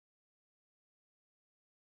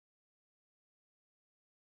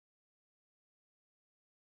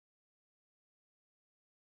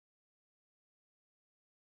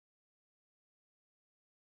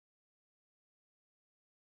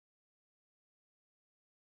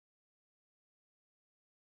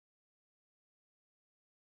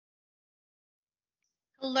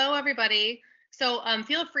Hello, everybody. So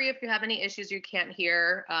feel free if you have any issues you can't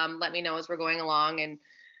hear, let me know as we're going along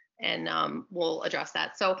and we'll address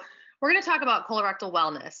that. So we're going to talk about colorectal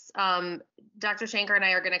wellness. Dr. Shanker and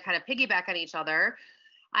I are going to kind of piggyback on each other.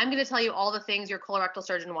 I'm going to tell you all the things your colorectal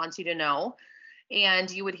surgeon wants you to know,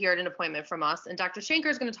 and you would hear at an appointment from us. And Dr. Shanker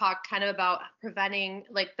is going to talk kind of about preventing,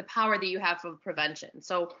 like the power that you have of prevention.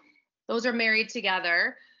 So those are married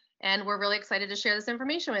together. And we're really excited to share this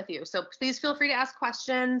information with you. So please feel free to ask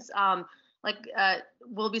questions.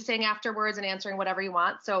 We'll be saying afterwards and answering whatever you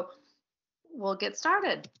want. So we'll get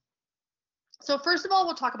started. So first of all,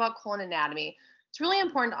 we'll talk about colon anatomy. It's really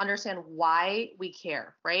important to understand why we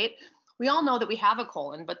care, right? We all know that we have a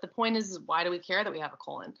colon, but the point is why do we care that we have a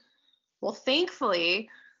colon? Well, thankfully,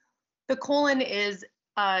 the colon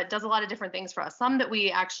does a lot of different things for us. Some that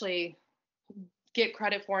we actually get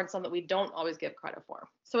credit for and some that we don't always give credit for.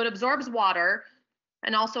 So it absorbs water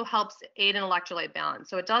and also helps aid in electrolyte balance.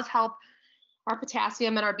 So it does help our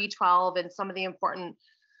potassium and our B12 and some of the important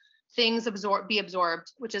things be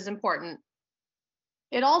absorbed, which is important.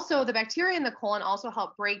 It also, the bacteria in the colon also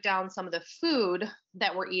help break down some of the food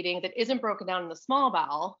that we're eating that isn't broken down in the small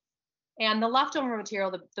bowel. And the leftover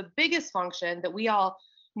material, the biggest function that we all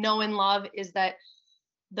know and love is that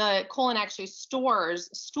the colon actually stores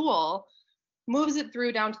stool, moves it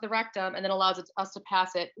through down to the rectum, and then allows us to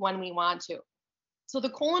pass it when we want to. So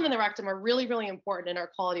the colon and the rectum are really, really important in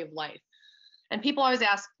our quality of life. And people always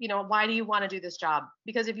ask, why do you want to do this job?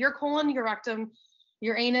 Because if your colon, your rectum,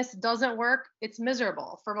 your anus doesn't work, it's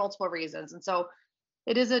miserable for multiple reasons. And so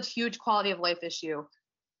it is a huge quality of life issue.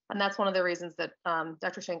 And that's one of the reasons that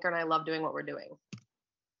Dr. Shanker and I love doing what we're doing.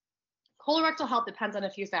 Colorectal health depends on a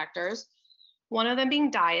few factors. One of them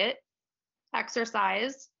being diet,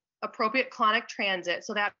 exercise, appropriate colonic transit.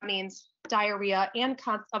 So that means diarrhea and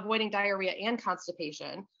avoiding diarrhea and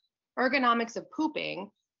constipation, ergonomics of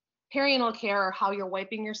pooping, perianal care, or how you're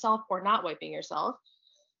wiping yourself or not wiping yourself,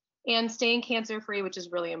 and staying cancer-free, which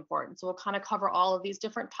is really important. So we'll kind of cover all of these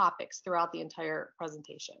different topics throughout the entire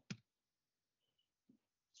presentation.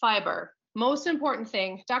 Fiber, most important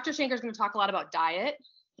thing. Dr. Shanker is going to talk a lot about diet.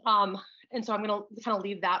 And so I'm going to kind of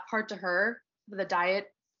leave that part to her, the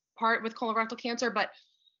diet part with colorectal cancer, but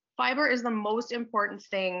fiber is the most important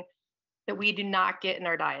thing that we do not get in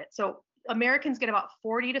our diet. So Americans get about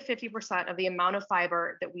 40 to 50% of the amount of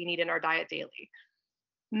fiber that we need in our diet daily.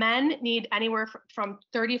 Men need anywhere from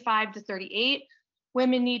 35 to 38.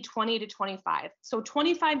 Women need 20 to 25. So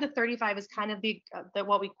 25 to 35 is kind of the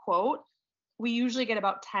what we quote. We usually get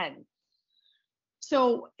about 10.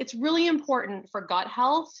 So it's really important for gut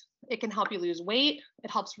health. It can help you lose weight.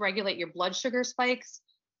 It helps regulate your blood sugar spikes.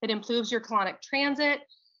 It improves your colonic transit.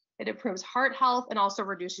 It improves heart health and also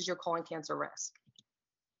reduces your colon cancer risk.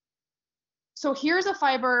 So here's a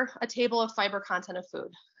table of fiber content of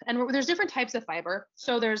food. And there's different types of fiber.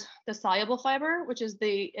 So there's the soluble fiber, which is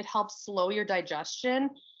it helps slow your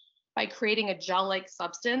digestion by creating a gel-like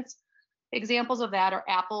substance. Examples of that are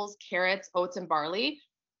apples, carrots, oats, and barley.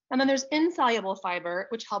 And then there's insoluble fiber,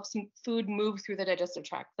 which helps food move through the digestive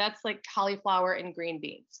tract. That's like cauliflower and green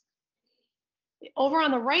beans. Over on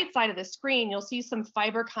the right side of the screen, you'll see some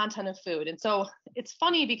fiber content of food. And so it's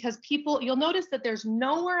funny because you'll notice that there's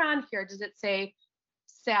nowhere on here does it say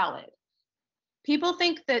salad. People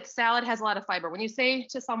think that salad has a lot of fiber. When you say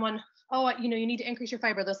to someone, oh, you need to increase your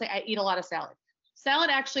fiber, they'll say, I eat a lot of salad. Salad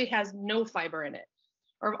actually has no fiber in it,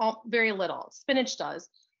 or very little. Spinach does.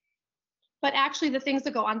 But actually the things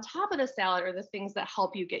that go on top of the salad are the things that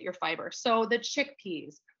help you get your fiber. So the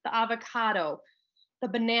chickpeas, the avocado, the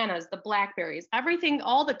bananas, the blackberries, everything,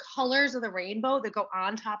 all the colors of the rainbow that go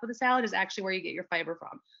on top of the salad is actually where you get your fiber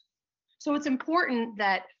from. So it's important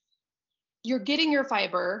that you're getting your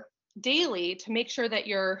fiber daily to make sure that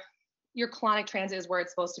your colonic transit is where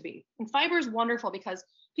it's supposed to be. And fiber is wonderful because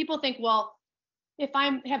people think, well, if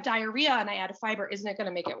I have diarrhea and I add fiber, isn't it going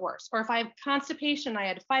to make it worse? Or if I have constipation and I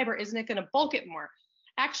add fiber, isn't it going to bulk it more?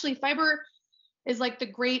 Actually, fiber is like the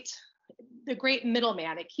great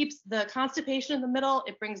middleman. It keeps the constipation in the middle.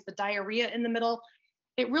 It brings the diarrhea in the middle.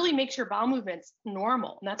 It really makes your bowel movements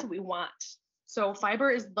normal, and that's what we want. So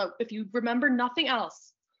fiber is if you remember nothing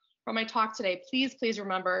else from my talk today, please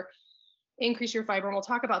remember, increase your fiber, and we'll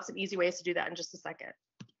talk about some easy ways to do that in just a second.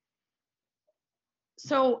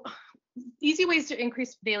 So easy ways to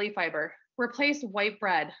increase daily fiber: replace white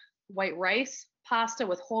bread, white rice, pasta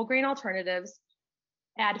with whole grain alternatives,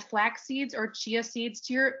 add flax seeds or chia seeds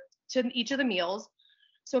to each of the meals.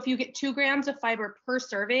 So if you get 2 grams of fiber per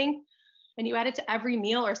serving and you add it to every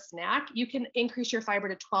meal or snack, you can increase your fiber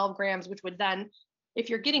to 12 grams, which would then, if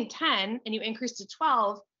you're getting 10 and you increase to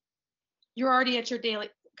 12, you're already at your daily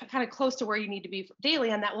kind of close to where you need to be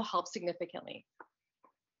daily, and that will help significantly.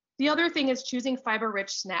 The other thing is choosing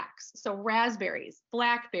fiber-rich snacks. So raspberries,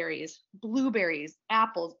 blackberries, blueberries,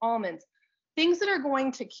 apples, almonds, things that are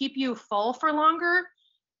going to keep you full for longer,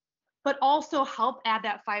 but also help add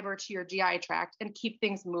that fiber to your GI tract and keep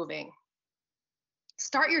things moving.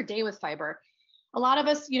 Start your day with fiber. A lot of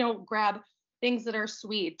us, grab things that are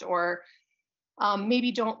sweet or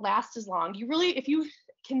maybe don't last as long. If you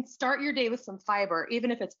can start your day with some fiber,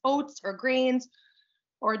 even if it's oats or grains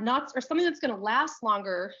or nuts or something that's going to last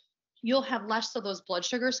longer, you'll have less of those blood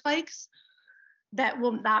sugar spikes that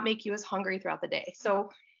will not make you as hungry throughout the day. So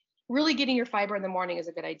really getting your fiber in the morning is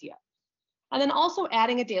a good idea. And then also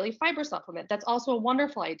adding a daily fiber supplement. That's also a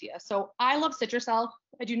wonderful idea. So I love Citrusel.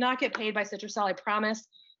 I do not get paid by Citrusel, I promise.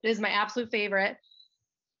 It is my absolute favorite.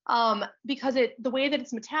 Because the way that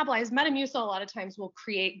it's metabolized, Metamucil a lot of times will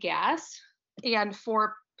create gas. And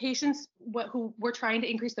for patients who we're trying to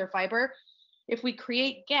increase their fiber, if we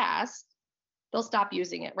create gas, they'll stop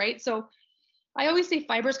using it, right? So I always say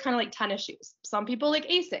fiber is kind of like tennis shoes. Some people like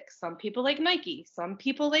Asics, some people like Nike, some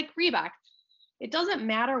people like Reebok. It doesn't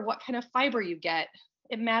matter what kind of fiber you get.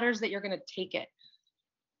 It matters that you're going to take it.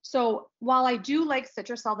 So while I do like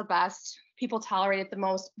Citrusel the best, people tolerate it the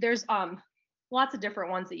most, there's lots of different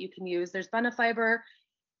ones that you can use. There's Benefiber,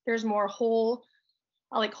 there's more whole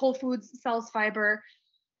Foods sells fiber.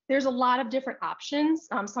 There's a lot of different options.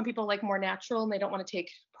 Some people like more natural and they don't want to take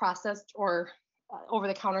processed or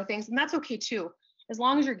over-the-counter things, and that's okay too. As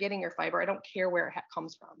long as you're getting your fiber, I don't care where it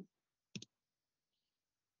comes from.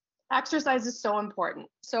 Exercise is so important.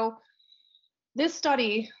 So this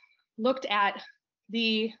study looked at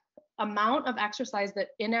the amount of exercise that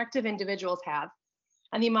inactive individuals have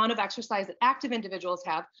and the amount of exercise that active individuals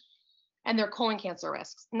have and their colon cancer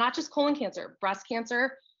risks. Not just colon cancer, breast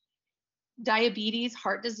cancer, diabetes,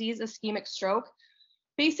 heart disease, ischemic stroke.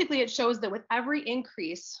 Basically, it shows that with every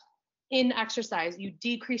increase in exercise, you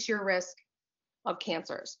decrease your risk of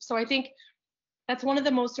cancers. So I think that's one of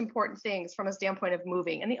the most important things from a standpoint of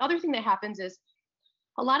moving. And the other thing that happens is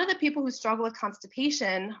a lot of the people who struggle with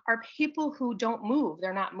constipation are people who don't move.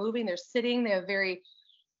 They're not moving, they're sitting, they have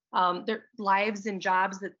their lives and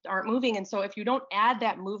jobs that aren't moving. And so if you don't add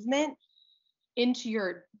that movement into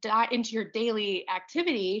your daily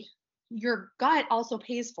activity, your gut also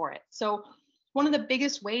pays for it. So one of the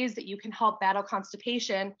biggest ways that you can help battle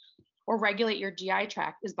constipation or regulate your GI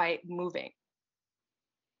tract is by moving.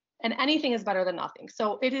 And anything is better than nothing.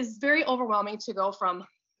 So it is very overwhelming to go from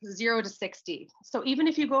 0 to 60. So even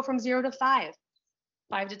if you go from 0 to 5,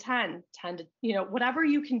 5 to 10, 10 to, whatever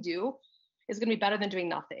you can do is going to be better than doing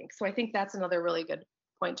nothing. So I think that's another really good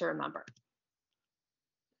point to remember.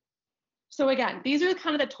 So again, these are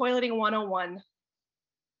kind of the toileting 101.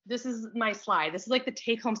 This is my slide. This is like the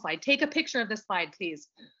take-home slide. Take a picture of this slide, please.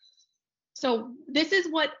 So this is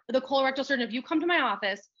what the colorectal surgeon, if you come to my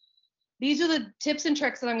office, these are the tips and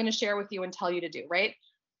tricks that I'm going to share with you and tell you to do, right?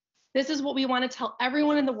 This is what we want to tell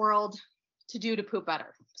everyone in the world to do to poop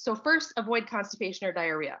better. So first, avoid constipation or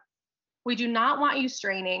diarrhea. We do not want you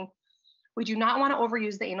straining. We do not want to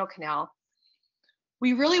overuse the anal canal.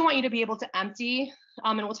 We really want you to be able to empty,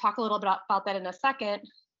 and we'll talk a little bit about that in a second,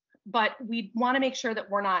 but we want to make sure that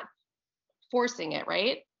we're not forcing it,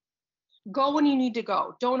 right? Go when you need to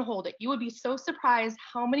go. Don't hold it. You would be so surprised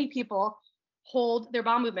how many people hold their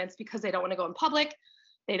bowel movements because they don't want to go in public.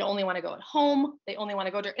 They only want to go at home. They only want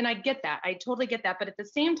to go and I get that. I totally get that. But at the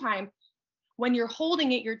same time, when you're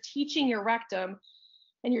holding it, you're teaching your rectum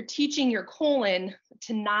and you're teaching your colon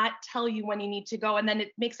to not tell you when you need to go. And then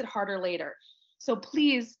it makes it harder later. So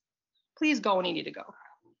please go when you need to go.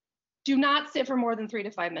 Do not sit for more than 3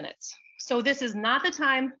 to 5 minutes. So this is not the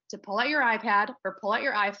time to pull out your iPad or pull out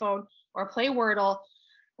your iPhone or play Wordle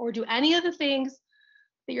or do any of the things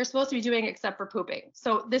that you're supposed to be doing except for pooping.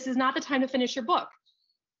 So this is not the time to finish your book.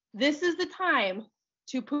 This is the time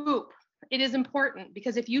to poop. It is important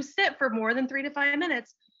because if you sit for more than 3 to 5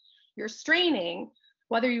 minutes, you're straining,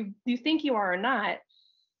 whether you think you are or not,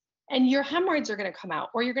 and your hemorrhoids are going to come out,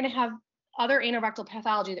 or you're going to have other anorectal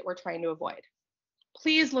pathology that we're trying to avoid.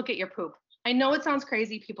 Please look at your poop. I know it sounds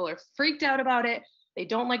crazy. People are freaked out about it. They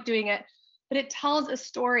don't like doing it, but it tells a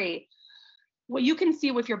story. What you can see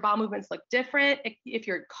if your bowel movements look different, if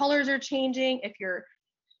your colors are changing,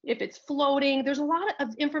 if it's floating, there's a lot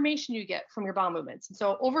of information you get from your bowel movements. And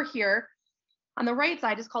so over here on the right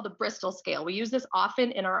side is called the Bristol scale. We use this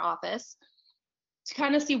often in our office to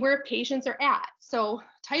kind of see where patients are at. So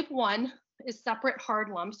type 1 is separate hard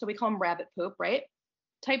lumps. So we call them rabbit poop, right?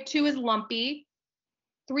 Type 2 is lumpy.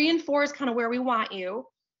 3 and 4 is kind of where we want you.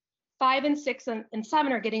 5 and 6 and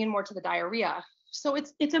 7 are getting in more to the diarrhea. So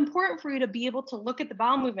it's important for you to be able to look at the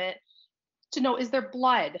bowel movement to know, is there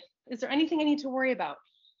blood? Is there anything I need to worry about?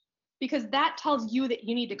 Because that tells you that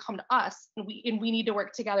you need to come to us, and we need to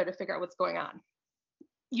work together to figure out what's going on.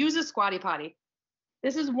 Use a squatty potty.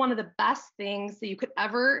 This is one of the best things that you could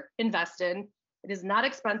ever invest in. It is not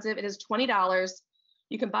expensive. It is $20.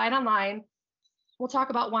 You can buy it online. We'll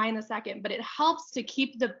talk about why in a second, but it helps to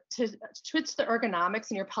keep to switch the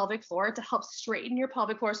ergonomics in your pelvic floor to help straighten your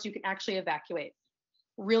pelvic floor so you can actually evacuate.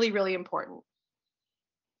 Really, really important.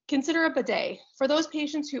 Consider a bidet for those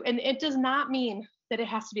patients who, and it does not mean that it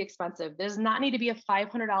has to be expensive. It does not need to be a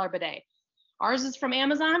 $500 bidet. Ours is from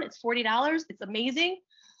Amazon. It's $40. It's amazing,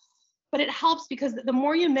 but it helps because the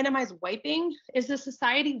more you minimize wiping, as a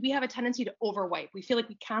society, we have a tendency to over wipe. We feel like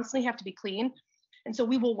we constantly have to be clean. And so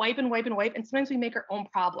we will wipe and wipe and wipe, and sometimes we make our own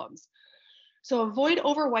problems. So avoid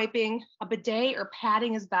over wiping. A bidet or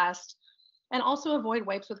padding is best, and also avoid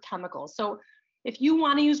wipes with chemicals. So if you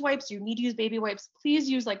want to use wipes, you need to use baby wipes, please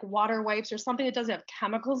use like water wipes or something that doesn't have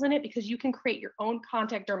chemicals in it, because you can create your own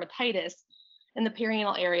contact dermatitis in the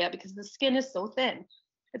perianal area because the skin is so thin.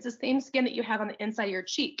 It's the same skin that you have on the inside of your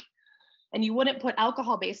cheek. And you wouldn't put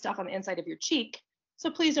alcohol-based stuff on the inside of your cheek.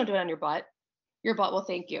 So please don't do it on your butt. Your butt will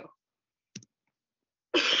thank you.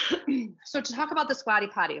 So to talk about the squatty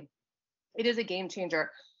potty, it is a game changer.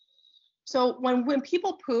 So when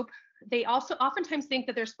people poop, they also oftentimes think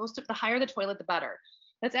that they're supposed to, the higher the toilet, the better.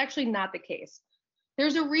 That's actually not the case.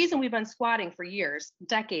 There's a reason we've been squatting for years,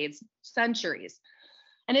 decades, centuries.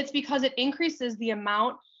 And it's because it increases the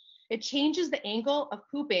amount, it changes the angle of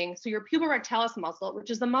pooping. So your puborectalis muscle,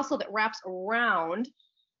 which is the muscle that wraps around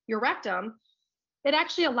your rectum, it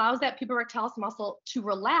actually allows that puborectalis muscle to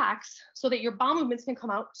relax so that your bowel movements can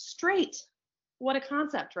come out straight. What a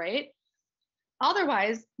concept, right?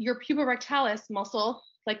 Otherwise, your puborectalis muscle,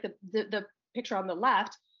 like the picture on the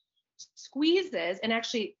left, squeezes and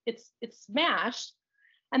actually it's smashed,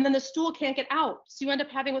 and then the stool can't get out. So you end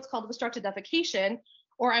up having what's called obstructed defecation,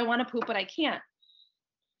 or I want to poop but I can't.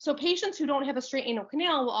 So patients who don't have a straight anal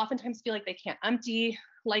canal will oftentimes feel like they can't empty,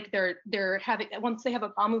 like they're having, once they have a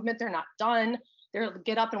bowel movement, they're not done. They'll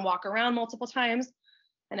get up and walk around multiple times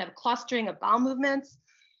and have clustering of bowel movements.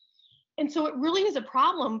 And so it really is a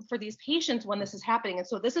problem for these patients when this is happening. And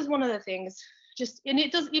so this is one of the things, and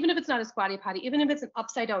it does, even if it's not a squatty potty, even if it's an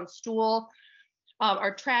upside down stool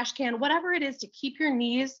or trash can, whatever it is to keep your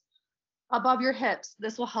knees above your hips,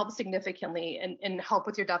 this will help significantly and help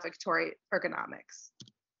with your defecatory ergonomics.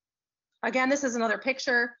 Again, this is another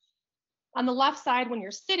picture. On the left side, when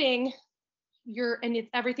you're sitting,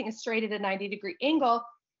 everything is straight at a 90-degree angle,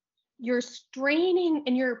 you're straining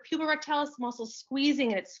and your puborectalis muscle squeezing,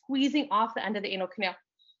 and it's squeezing off the end of the anal canal.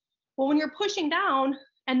 Well, when you're pushing down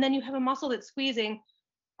and then you have a muscle that's squeezing,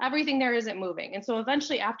 everything there isn't moving. And so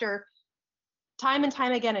eventually, after time and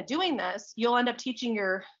time again of doing this, you'll end up teaching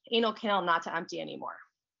your anal canal not to empty anymore.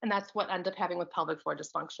 And that's what ends up happening with pelvic floor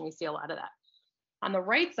dysfunction. We see a lot of that. On the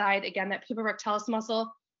right side, again, that puborectalis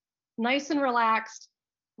muscle, nice and relaxed,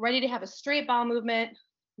 ready to have a straight bowel movement,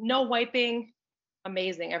 no wiping.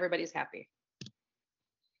 Amazing, everybody's happy.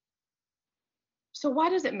 So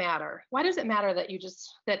why does it matter? Why does it matter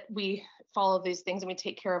that we follow these things and we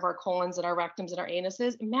take care of our colons and our rectums and our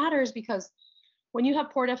anuses? It matters because when you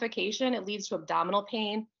have poor defecation, it leads to abdominal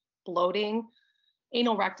pain, bloating,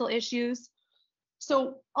 anal rectal issues.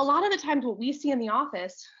 So a lot of the times what we see in the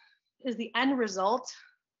office is the end result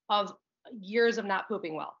of years of not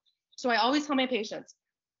pooping well. So I always tell my patients,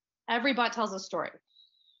 every butt tells a story.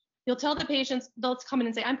 You'll tell the patients, they'll come in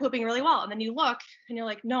and say, I'm pooping really well. And then you look and you're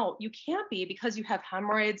like, no, you can't be, because you have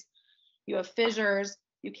hemorrhoids, you have fissures,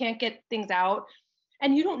 you can't get things out,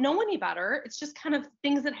 and you don't know any better. It's just kind of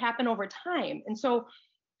things that happen over time. And so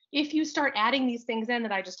if you start adding these things in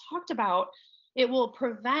that I just talked about, it will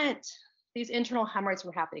prevent these internal hemorrhoids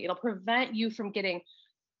from happening. It'll prevent you from getting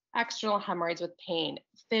external hemorrhoids with pain,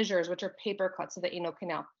 fissures, which are paper cuts of the anal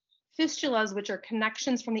canal, fistulas, which are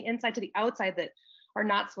connections from the inside to the outside that are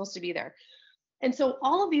not supposed to be there. And so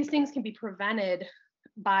all of these things can be prevented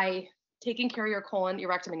by taking care of your colon, your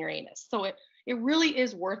rectum, and your anus. So it really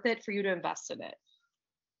is worth it for you to invest in it.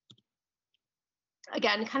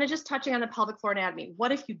 Again, kind of just touching on the pelvic floor anatomy.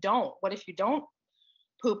 What if you don't? What if you don't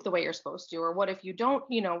poop the way you're supposed to? Or what if you don't,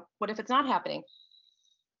 what if it's not happening?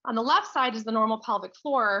 On the left side is the normal pelvic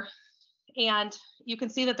floor, and you can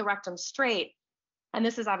see that the rectum's straight. And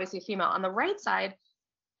this is obviously female. On the right side,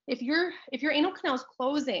 if your anal canal is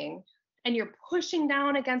closing and you're pushing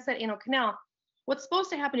down against that anal canal, what's supposed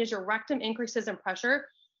to happen is your rectum increases in pressure,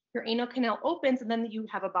 your anal canal opens, and then you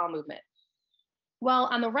have a bowel movement. Well,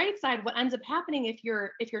 on the right side, what ends up happening if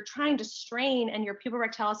you're trying to strain and your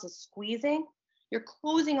puborectalis is squeezing, you're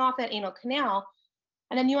closing off that anal canal,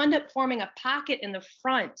 and then you end up forming a pocket in the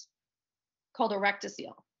front called a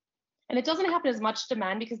rectocele. And it doesn't happen as much to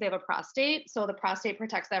men because they have a prostate, so the prostate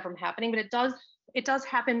protects that from happening, but it does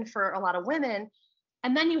happen for a lot of women.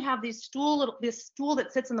 And then you have this stool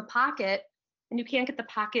that sits in the pocket, and you can't get the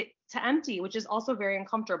pocket to empty, which is also very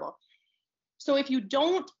uncomfortable. So if you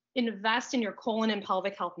don't invest in your colon and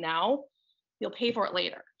pelvic health now, you'll pay for it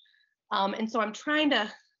later. And so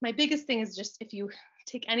my biggest thing is just, if you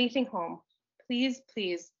take anything home, please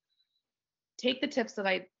take the tips that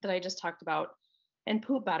I just talked about and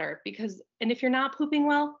poop better, and if you're not pooping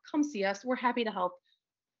well, come see us. We're happy to help.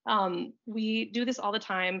 We do this all the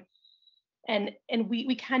time, and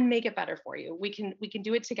we can make it better for you. We can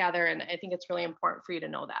do it together, and I think it's really important for you to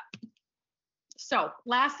know that. So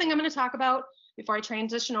last thing I'm going to talk about before I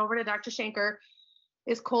transition over to Dr. Shanker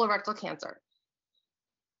is colorectal cancer.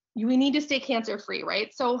 We need to stay cancer-free,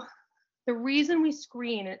 right? So the reason we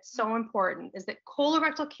screen, and it's so important, is that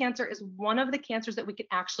colorectal cancer is one of the cancers that we can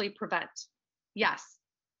actually prevent. Yes,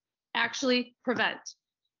 actually prevent.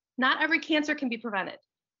 Not every cancer can be prevented.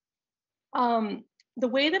 The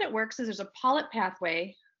way that it works is there's a polyp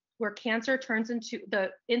pathway where cancer turns into the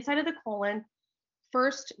inside of the colon,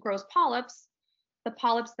 first grows polyps. The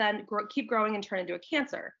polyps then keep growing and turn into a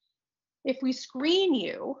cancer. If we screen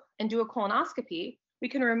you and do a colonoscopy, we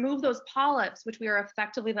can remove those polyps, which we are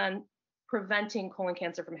effectively then preventing colon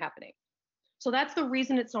cancer from happening. So that's the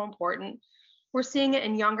reason it's so important. We're seeing it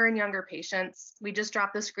in younger and younger patients. We just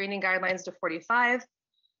dropped the screening guidelines to 45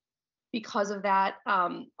 because of that.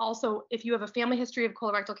 Also, if you have a family history of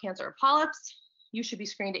colorectal cancer or polyps, you should be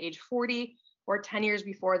screened at age 40 or 10 years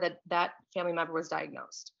before that family member was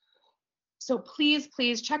diagnosed. So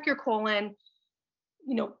please check your colon.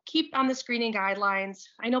 Keep on the screening guidelines.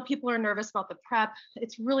 I know people are nervous about the prep.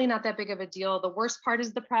 It's really not that big of a deal. The worst part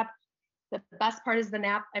is the prep. The best part is the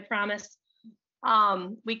nap, I promise.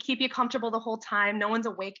 We keep you comfortable the whole time. No one's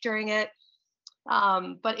awake during it.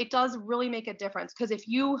 But it does really make a difference, because if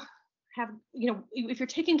you have, if you're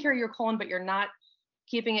taking care of your colon, but you're not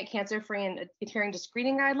keeping it cancer-free and adhering to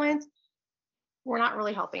screening guidelines, we're not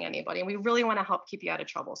really helping anybody. And we really want to help keep you out of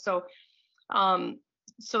trouble. So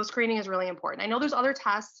screening is really important. I know there's other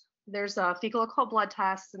tests. There's fecal occult blood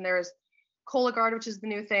tests, and there's Cologuard, which is the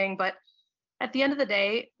new thing. But at the end of the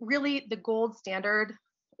day, really the gold standard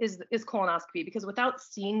is colonoscopy, because without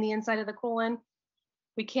seeing the inside of the colon,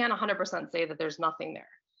 we can't 100% say that there's nothing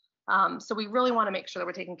there. So we really want to make sure that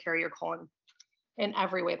we're taking care of your colon in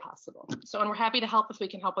every way possible. And we're happy to help if we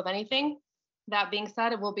can help with anything. That being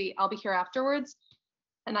said, I'll be here afterwards,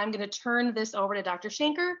 and I'm going to turn this over to Dr.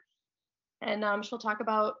 Shanker, and she'll talk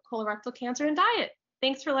about colorectal cancer and diet.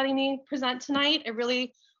 Thanks for letting me present tonight. I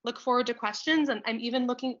really look forward to questions, and I'm even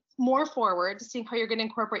looking more forward to seeing how you're going to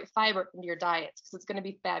incorporate fiber into your diets, because it's going to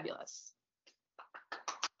be fabulous.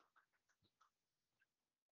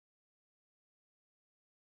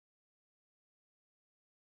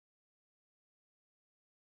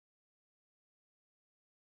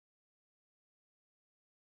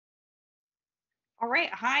 All right.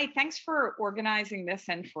 Hi. Thanks for organizing this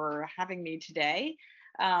and for having me today.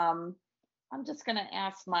 I'm just going to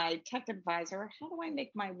ask my tech advisor, how do I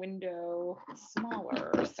make my window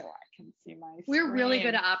smaller so I can see my screen? We're really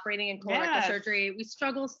good at operating in colorectal surgery. We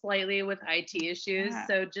struggle slightly with IT issues,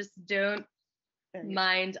 so just don't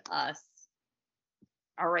mind us.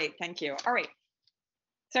 All right. Thank you. All right.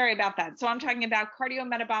 Sorry about that. So I'm talking about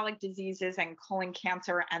cardiometabolic diseases and colon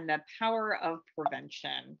cancer and the power of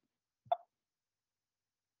prevention.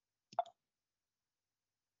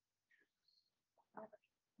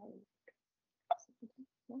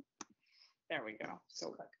 There we go.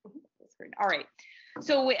 So all right.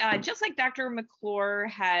 So just like Dr. McClure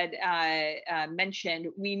had mentioned,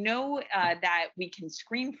 we know that we can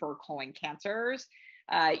screen for colon cancers.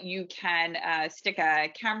 You can stick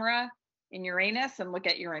a camera in your anus and look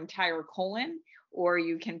at your entire colon, or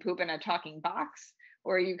you can poop in a talking box,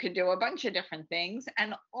 or you could do a bunch of different things.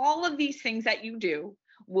 And all of these things that you do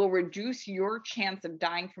will reduce your chance of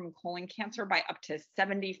dying from colon cancer by up to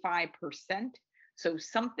 75%. So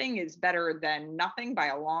something is better than nothing by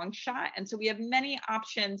a long shot. And so we have many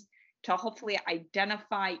options to hopefully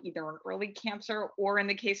identify either an early cancer, or in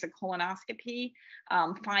the case of colonoscopy,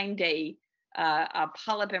 find a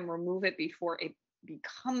polyp and remove it before it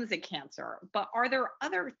becomes a cancer. But are there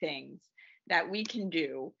other things that we can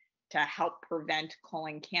do to help prevent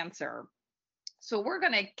colon cancer? So we're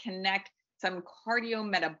going to connect some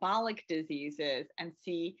cardiometabolic diseases and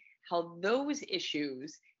see how those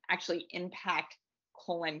issues actually impact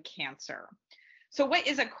colon cancer. So what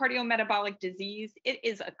is a cardiometabolic disease? It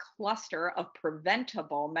is a cluster of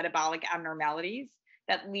preventable metabolic abnormalities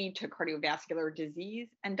that lead to cardiovascular disease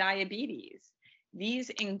and diabetes. These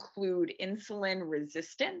include insulin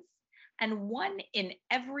resistance, and 1 in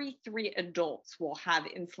every 3 adults will have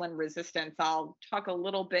insulin resistance. I'll talk a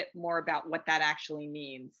little bit more about what that actually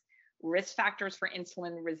means. Risk factors for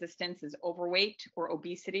insulin resistance is overweight or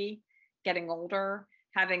obesity, getting older,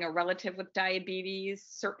 having a relative with diabetes,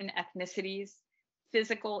 certain ethnicities,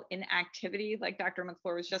 physical inactivity, like Dr.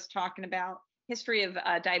 McClure was just talking about, history of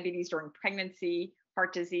diabetes during pregnancy,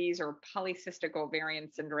 heart disease, or polycystic ovarian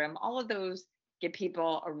syndrome. All of those give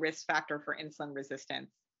people a risk factor for insulin resistance.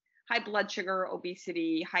 High blood sugar,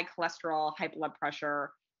 obesity, high cholesterol, high blood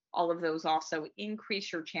pressure, all of those also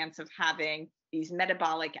increase your chance of having these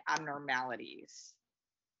metabolic abnormalities.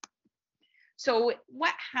 So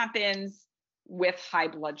what happens with high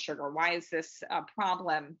blood sugar? Why is this a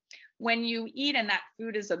problem? When you eat and that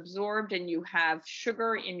food is absorbed and you have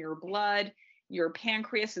sugar in your blood, your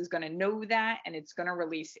pancreas is going to know that, and it's going to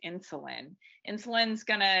release insulin. Insulin's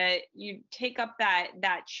going to, you take up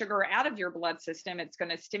that sugar out of your blood system, it's going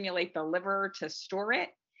to stimulate the liver to store it,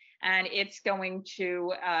 and it's going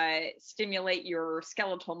to stimulate your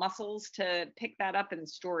skeletal muscles to pick that up and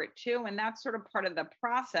store it too. And that's sort of part of the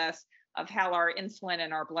process of how our insulin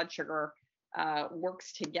and our blood sugar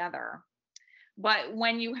works together. But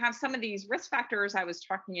when you have some of these risk factors I was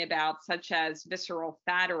talking about, such as visceral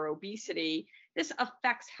fat or obesity, this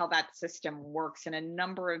affects how that system works in a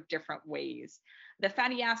number of different ways. The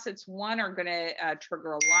fatty acids, one, are going to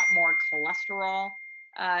trigger a lot more cholesterol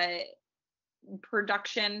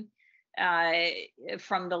production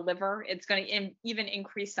from the liver. It's going to even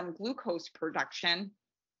increase some glucose production.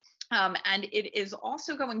 And it is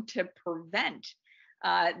also going to prevent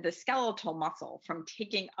the skeletal muscle from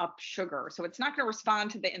taking up sugar. So it's not going to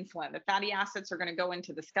respond to the insulin. The fatty acids are going to go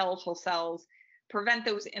into the skeletal cells, prevent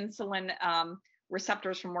those insulin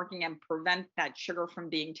receptors from working, and prevent that sugar from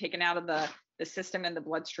being taken out of the system and the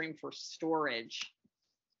bloodstream for storage.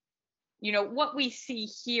 You know, what we see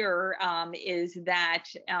here is that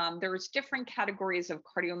there's different categories of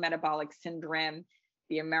cardiometabolic syndrome.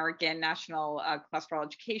 The American National Cholesterol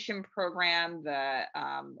Education Program, the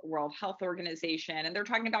World Health Organization, and they're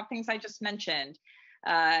talking about things I just mentioned: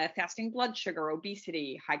 fasting blood sugar,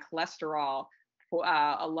 obesity, high cholesterol,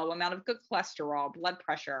 a low amount of good cholesterol, blood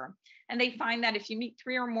pressure. And they find that if you meet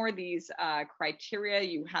 3 or more of these criteria,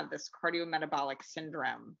 you have this cardiometabolic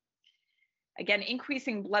syndrome. Again,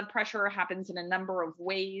 increasing blood pressure happens in a number of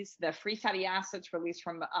ways. The free fatty acids released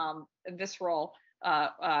from visceral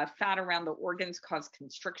fat around the organs cause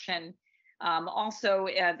constriction. Also,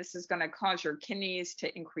 this is going to cause your kidneys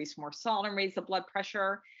to increase more salt and raise the blood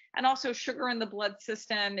pressure. And also, sugar in the blood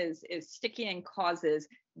system is sticky and causes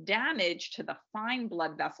damage to the fine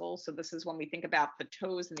blood vessels. So this is when we think about the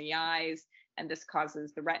toes and the eyes, and this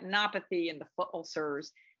causes the retinopathy and the foot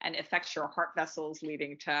ulcers, and affects your heart vessels,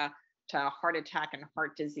 leading to heart attack and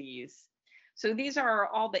heart disease. So these are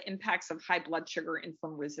all the impacts of high blood sugar,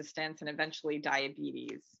 insulin resistance, and eventually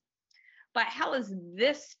diabetes. But how is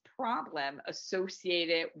this problem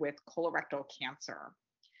associated with colorectal cancer?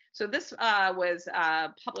 So this was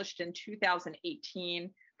published in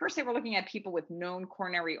 2018. First, they were looking at people with known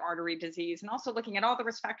coronary artery disease, and also looking at all the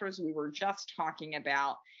risk factors we were just talking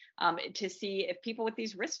about to see if people with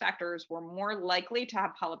these risk factors were more likely to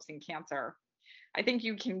have polyps and cancer. I think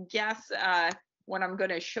you can guess what I'm going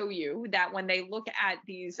to show you, that when they look at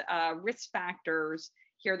these risk factors,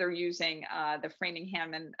 here they're using the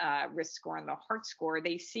Framingham risk score and the heart score,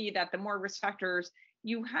 they see that the more risk factors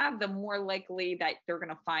you have, the more likely that they're going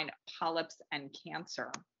to find polyps and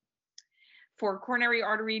cancer. For coronary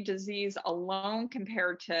artery disease alone,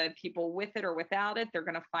 compared to people with it or without it, they're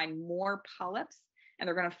going to find more polyps, and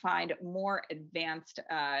they're going to find more advanced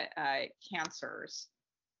cancers.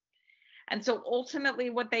 And so ultimately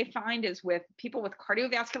what they find is with people with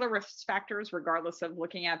cardiovascular risk factors, regardless of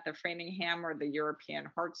looking at the Framingham or the European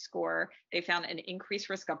heart score, they found an increased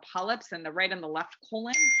risk of polyps in the right and the left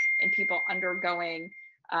colon in people undergoing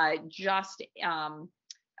just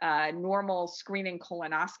normal screening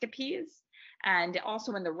colonoscopies. And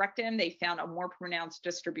also in the rectum, they found a more pronounced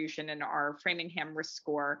distribution in our Framingham risk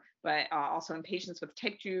score, but also in patients with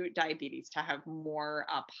type 2 diabetes to have more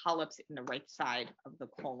polyps in the right side of the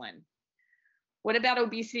colon. What about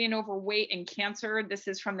obesity and overweight and cancer? This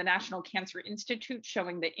is from the National Cancer Institute,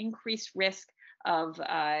 showing the increased risk of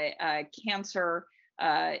cancer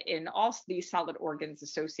in all these solid organs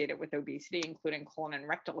associated with obesity, including colon and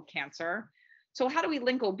rectal cancer. So how do we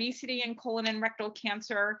link obesity and colon and rectal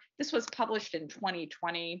cancer? This was published in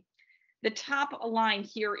 2020. The top line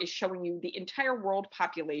here is showing you the entire world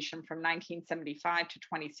population from 1975 to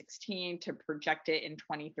 2016 to project it in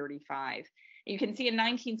 2035. You can see in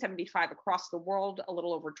 1975 across the world, a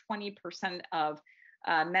little over 20% of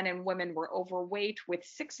men and women were overweight, with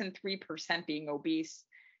 6 and 3% being obese.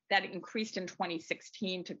 That increased in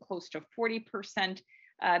 2016 to close to 40%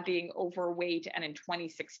 being overweight, and in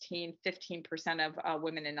 2016, 15% of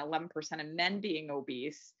women and 11% of men being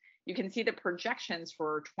obese. You can see the projections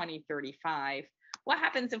for 2035. What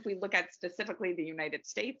happens if we look at specifically the United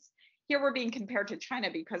States? Here we're being compared to China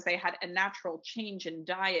because they had a natural change in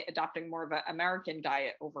diet, adopting more of an American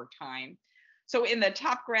diet over time. So in the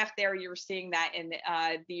top graph there, you're seeing that in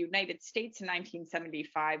the United States in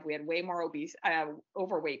 1975, we had way more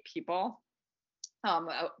overweight people.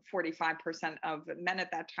 45% of men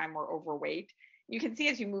at that time were overweight. You can see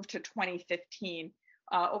as you move to 2015,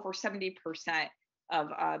 over 70% of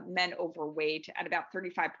men overweight and about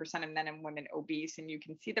 35% of men and women obese. And you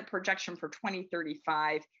can see the projection for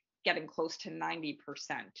 2035 getting close to 90%.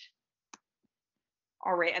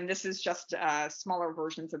 All right, and this is just smaller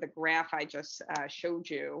versions of the graph I just showed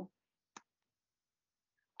you.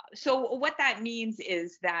 So what that means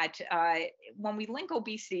is that when we link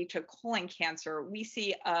obesity to colon cancer, we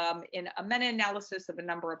see in a meta-analysis of a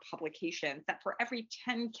number of publications that for every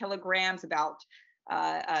 10 kilograms, about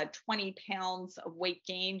 20 pounds of weight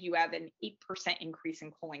gained, you have an 8% increase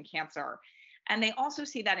in colon cancer. And they also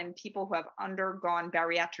see that in people who have undergone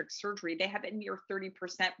bariatric surgery, they have a near 30%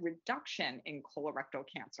 reduction in colorectal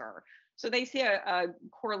cancer. So they see a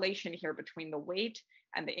correlation here between the weight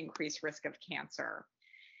and the increased risk of cancer.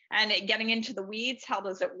 And getting into the weeds, how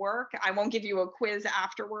does it work? I won't give you a quiz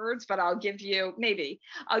afterwards, but I'll give you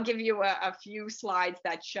a few slides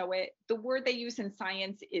that show it. The word they use in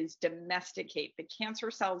science is domesticate. The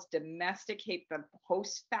cancer cells domesticate the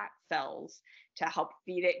host fat cells to help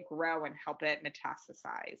feed it grow and help it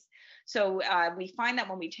metastasize. So we find that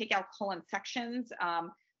when we take out colon sections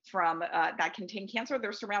from that contain cancer,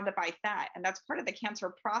 they're surrounded by fat. And that's part of the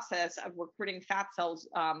cancer process of recruiting fat cells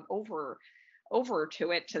over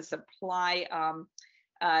to it to supply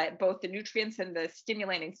both the nutrients and the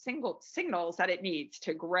stimulating signals that it needs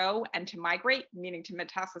to grow and to migrate, meaning to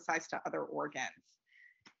metastasize to other organs.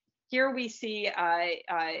 Here we see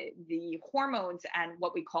the hormones and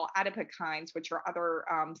what we call adipokines, which are other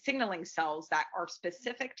signaling cells that are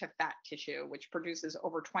specific to fat tissue, which produces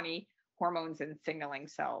over 20 hormones and signaling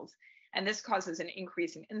cells. And this causes an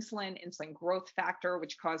increase in insulin growth factor,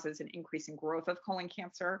 which causes an increase in growth of colon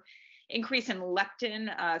cancer. Increase in leptin,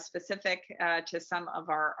 specific to some of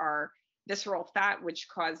our visceral fat, which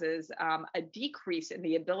causes a decrease in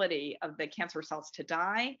the ability of the cancer cells to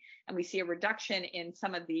die. And we see a reduction in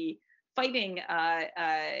some of the fighting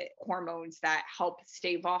hormones that help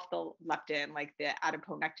stave off the leptin, like the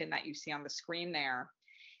adiponectin that you see on the screen there.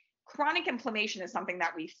 Chronic inflammation is something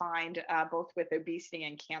that we find both with obesity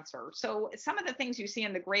and cancer. So some of the things you see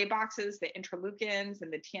in the gray boxes, the interleukins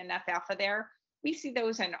and the TNF alpha there, we see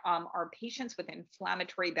those in our patients with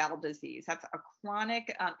inflammatory bowel disease. That's a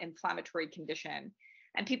chronic inflammatory condition.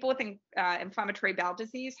 And people with inflammatory bowel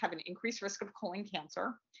disease have an increased risk of colon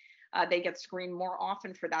cancer. They get screened more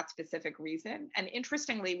often for that specific reason. And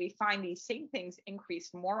interestingly, we find these same things increase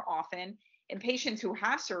more often in patients who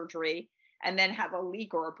have surgery and then have a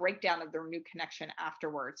leak or a breakdown of their new connection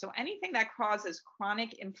afterwards. So anything that causes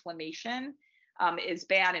chronic inflammation is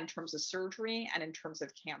bad in terms of surgery and in terms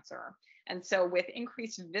of cancer. And so with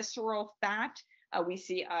increased visceral fat, we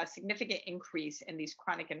see a significant increase in these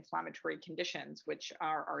chronic inflammatory conditions, which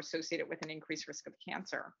are associated with an increased risk of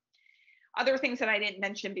cancer. Other things that I didn't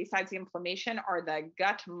mention besides the inflammation are the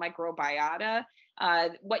gut microbiota.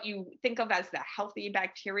 What you think of as the healthy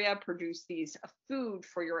bacteria produce these food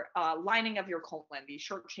for your lining of your colon, these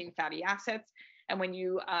short chain fatty acids. And when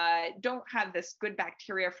you don't have this good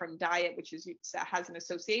bacteria from diet, which has an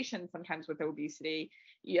association sometimes with obesity,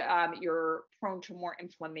 you're prone to more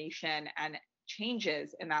inflammation and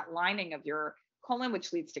changes in that lining of your colon,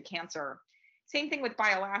 which leads to cancer. Same thing with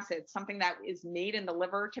bile acids, something that is made in the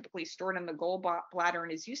liver, typically stored in the gallbladder,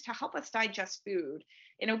 and is used to help us digest food.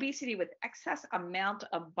 In obesity, with excess amount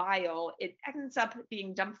of bile, it ends up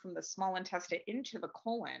being dumped from the small intestine into the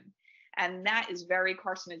colon. And that is very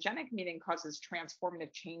carcinogenic, meaning causes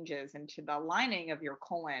transformative changes into the lining of your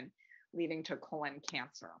colon, leading to colon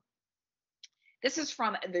cancer. This is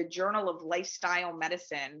from the Journal of Lifestyle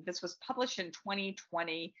Medicine. This was published in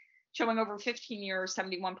 2020, showing over 15 years,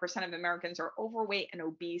 71% of Americans are overweight and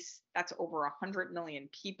obese. That's over 100 million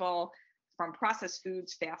people, from processed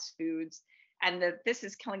foods, fast foods, and that this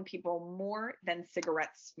is killing people more than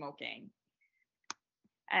cigarette smoking.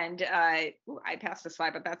 And ooh, I passed the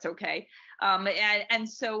slide, but that's okay. And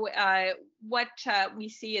so what we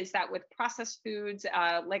see is that with processed foods,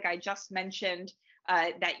 like I just mentioned,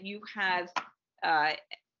 that you have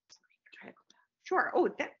sure. Oh,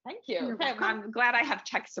 thank you. I'm glad I have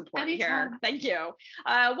tech support here. Thank you.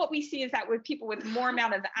 What we see is that with people with more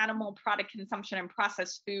amount of animal product consumption and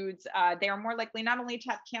processed foods, they are more likely not only to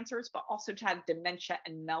have cancers, but also to have dementia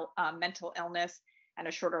and mental illness and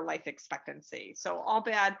a shorter life expectancy. So all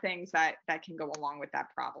bad things that can go along with that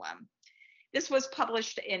problem. This was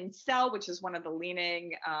published in Cell, which is one of the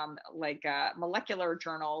leading molecular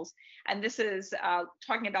journals. And this is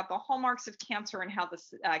talking about the hallmarks of cancer and how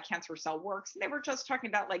this cancer cell works. And they were just talking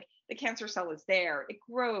about like the cancer cell is there, it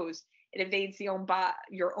grows, it evades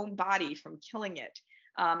your own body from killing it.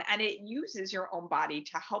 And it uses your own body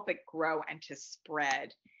to help it grow and to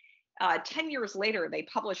spread. 10 years later, they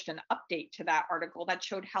published an update to that article that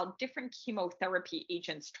showed how different chemotherapy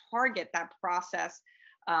agents target that process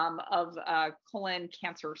of colon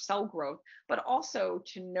cancer cell growth, but also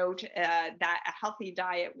to note that a healthy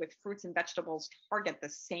diet with fruits and vegetables target the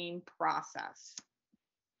same process.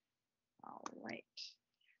 All right.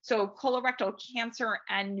 So colorectal cancer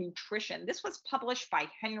and nutrition. This was published by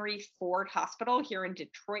Henry Ford Hospital here in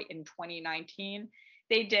Detroit in 2019.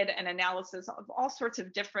 They did an analysis of all sorts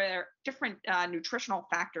of different nutritional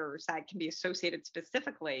factors that can be associated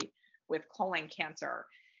specifically with colon cancer.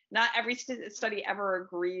 Not every study ever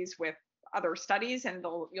agrees with other studies, and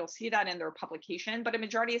you'll see that in their publication, but a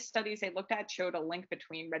majority of studies they looked at showed a link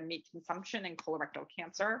between red meat consumption and colorectal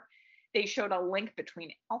cancer. They showed a link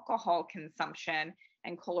between alcohol consumption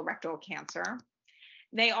and colorectal cancer.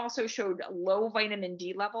 They also showed low vitamin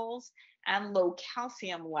D levels and low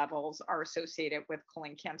calcium levels are associated with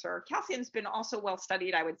colon cancer. Calcium's been also well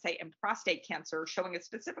studied, I would say, in prostate cancer, showing a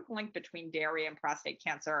specific link between dairy and prostate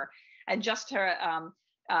cancer. And just to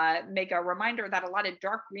make a reminder that a lot of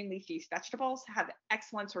dark green leafy vegetables have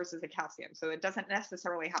excellent sources of calcium, so it doesn't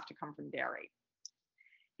necessarily have to come from dairy.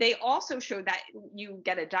 They also show that you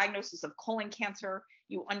get a diagnosis of colon cancer,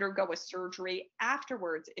 you undergo a surgery.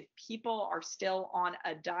 Afterwards, if people are still on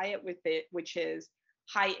a diet with it, which is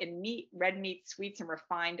high in meat, red meat, sweets, and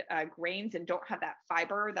refined grains, and don't have that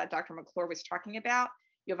fiber that Dr. McClure was talking about,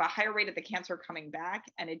 you have a higher rate of the cancer coming back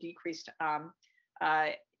and a decreased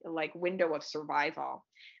window of survival.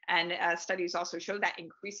 And studies also show that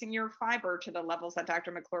increasing your fiber to the levels that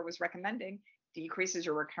Dr. McClure was recommending decreases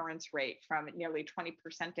your recurrence rate from nearly 20%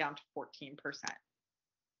 down to 14%.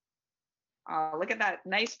 Look at that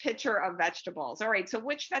nice picture of vegetables. All right, so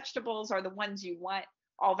which vegetables are the ones you want?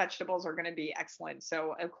 All vegetables are going to be excellent.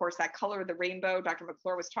 So of course, that color of the rainbow Dr.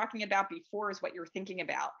 McClure was talking about before is what you're thinking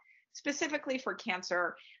about. Specifically for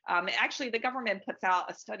cancer, actually the government puts out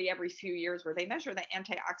a study every few years where they measure the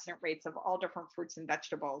antioxidant rates of all different fruits and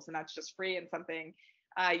vegetables, and that's just free and something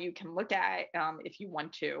you can look at if you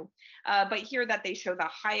want to. But here that they show the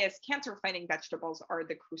highest cancer-fighting vegetables are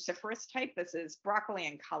the cruciferous type. This is broccoli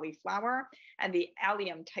and cauliflower, and the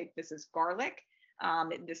allium type. This is garlic.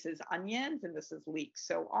 This is onions, and this is leeks.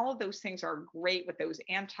 So all of those things are great with those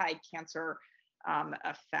anti-cancer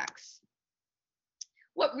effects.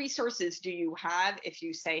 What resources do you have if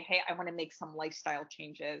you say, hey, I want to make some lifestyle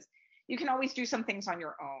changes? You can always do some things on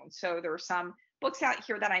your own. So there are some books out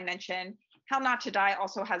here that I mentioned. How Not to Die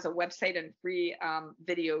also has a website and free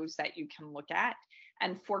videos that you can look at.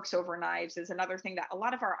 And Forks Over Knives is another thing that a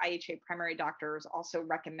lot of our IHA primary doctors also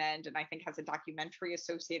recommend, and I think has a documentary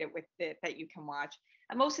associated with it that you can watch.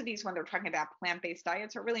 And most of these, when they're talking about plant-based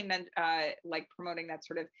diets, are really meant like promoting that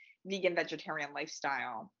sort of vegan vegetarian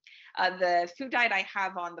lifestyle. The food diet I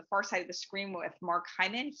have on the far side of the screen with Mark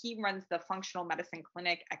Hyman, he runs the functional medicine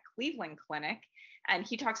clinic at Cleveland Clinic, and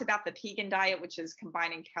he talks about the vegan diet, which is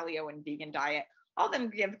combining paleo and vegan diet. All of them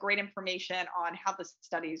give great information on how the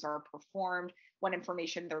studies are performed, what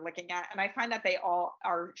information they're looking at. And I find that they all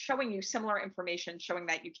are showing you similar information, showing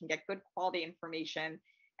that you can get good quality information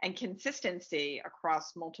and consistency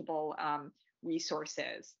across multiple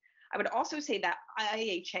resources. I would also say that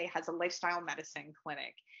IHA has a lifestyle medicine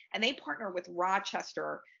clinic, and they partner with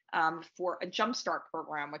Rochester for a jumpstart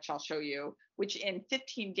program, which I'll show you, which in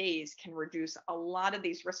 15 days can reduce a lot of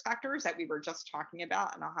these risk factors that we were just talking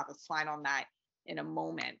about. And I'll have a slide on that in a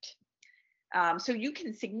moment. So you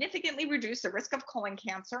can significantly reduce the risk of colon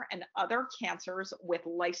cancer and other cancers with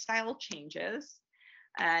lifestyle changes.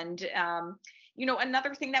 And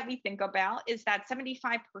another thing that we think about is that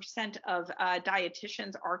 75% of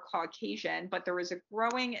dietitians are Caucasian, but there is a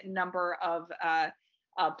growing number of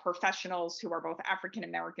professionals who are both African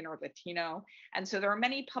American or Latino. And so there are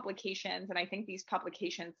many publications, and I think these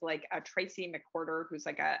publications, like Tracy McClure, who's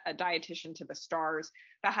like a dietitian to the stars,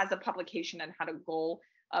 that has a publication on how to goal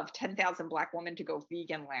of 10,000 Black women to go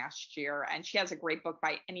vegan last year. And she has a great book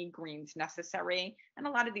by Any Greens Necessary. And a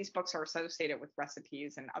lot of these books are associated with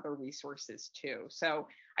recipes and other resources too. So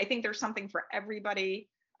I think there's something for everybody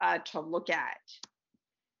to look at.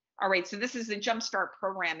 All right, so this is the Jumpstart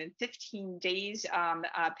program. In 15 days,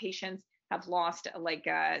 patients have lost like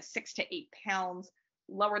 6 to 8 pounds,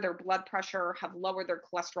 lower their blood pressure, have lowered their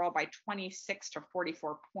cholesterol by 26 to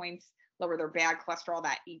 44 points, lower their bad cholesterol,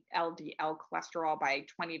 that LDL cholesterol, by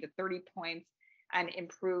 20 to 30 points, and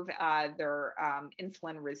improve their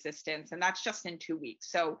insulin resistance. And that's just in 2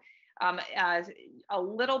 weeks. So a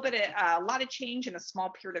lot of change in a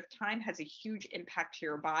small period of time has a huge impact to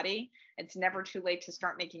your body. It's never too late to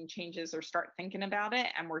start making changes or start thinking about it.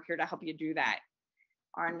 And we're here to help you do that.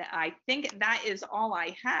 And I think that is all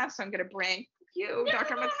I have. So I'm going to bring you, Yay!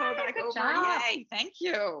 Dr. McClure, back Good over. job. Yay, thank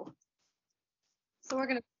you. So we're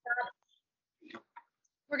gonna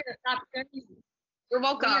stop. You're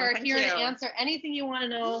welcome. We are Thank here you. to answer anything you want to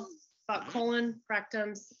know about colon,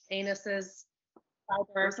 rectums, anuses, fiber.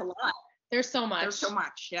 There's a lot. There's so much. There's so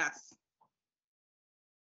much, yes.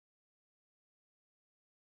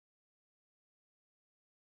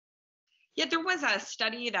 Yeah, there was a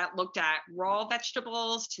study that looked at raw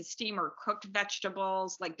vegetables to steam or cooked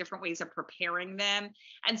vegetables, like different ways of preparing them.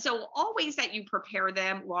 And so all ways that you prepare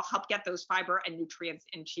them will help get those fiber and nutrients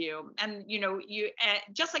into you. And,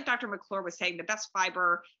 just like Dr. McClure was saying, the best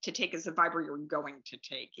fiber to take is the fiber you're going to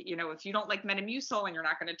take. If you don't like Metamucil and you're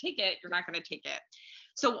not going to take it, you're not going to take it.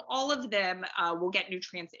 So all of them will get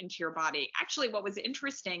nutrients into your body. Actually, what was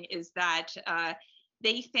interesting is that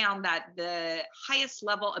they found that the highest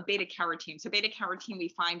level of beta carotene, so beta carotene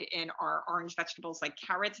we find in our orange vegetables like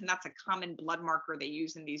carrots, and that's a common blood marker they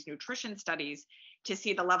use in these nutrition studies to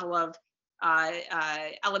see the level of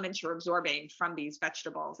elements you're absorbing from these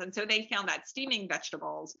vegetables. And so they found that steaming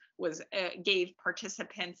vegetables gave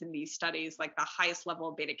participants in these studies like the highest level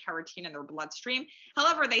of beta carotene in their bloodstream.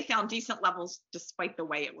 However, they found decent levels despite the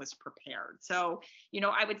way it was prepared. So,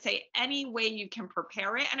 I would say any way you can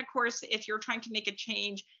prepare it. And of course, if you're trying to make a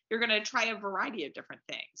change, you're going to try a variety of different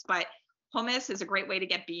things. But hummus is a great way to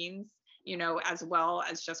get beans, as well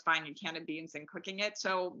as just buying a can of beans and cooking it.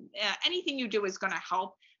 So anything you do is going to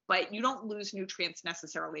help, but you don't lose nutrients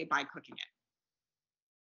necessarily by cooking it.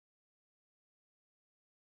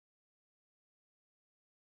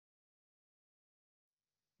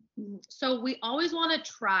 So we always want to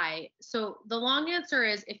try. So the long answer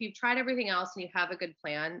is, if you've tried everything else and you have a good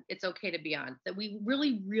plan, it's okay to be on. That we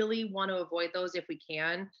really, really want to avoid those if we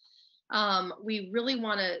can. We really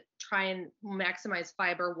want to try and maximize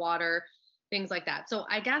fiber, water, things like that. So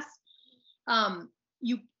I guess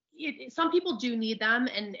some people do need them,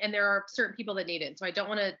 and there are certain people that need it. So I don't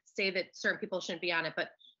want to say that certain people shouldn't be on it,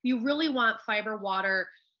 but you really want fiber, water,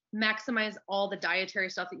 maximize all the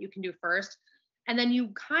dietary stuff that you can do first. And then you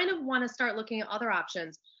kind of want to start looking at other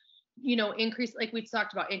options, increase, like we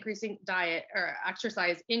talked about, increasing diet or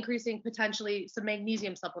exercise, increasing potentially some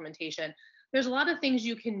magnesium supplementation. There's a lot of things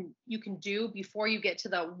you can do before you get to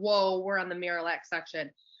the, whoa, we're on the Miralax section.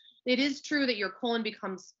 It is true that your colon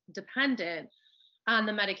becomes dependent on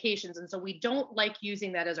the medications. And so we don't like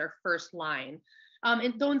using that as our first line.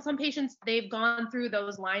 And though in some patients, they've gone through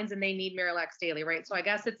those lines and they need Miralax daily, right? So I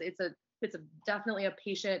guess it's definitely a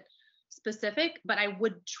patient specific, but I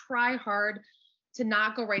would try hard to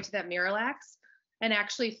not go right to that Miralax and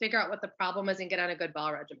actually figure out what the problem is and get on a good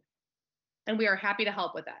bowel regimen. And we are happy to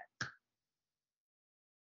help with that.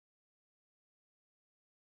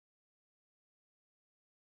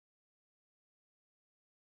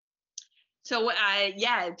 So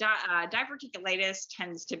diverticulitis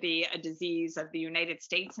tends to be a disease of the United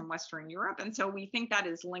States and Western Europe. And so we think that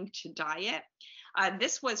is linked to diet.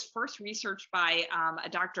 This was first researched by a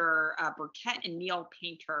Dr. Burkett and Neil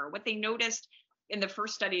Painter. What they noticed in the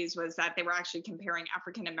first studies was that they were actually comparing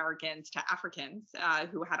African Americans to Africans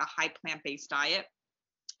who had a high plant-based diet,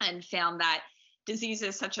 and found that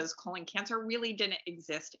diseases such as colon cancer really didn't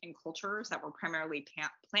exist in cultures that were primarily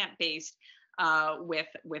plant-based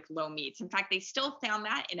with low meats. In fact, they still found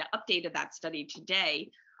that and updated that study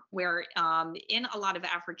today, where in a lot of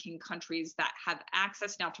African countries that have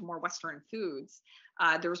access now to more Western foods,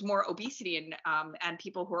 there's more obesity and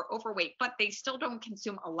people who are overweight, but they still don't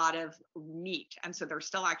consume a lot of meat. And so they're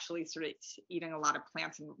still actually sort of eating a lot of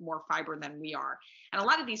plants and more fiber than we are. And a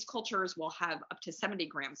lot of these cultures will have up to 70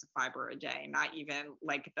 grams of fiber a day, not even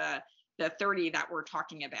like the 30 that we're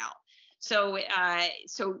talking about. So,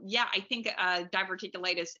 so yeah, I think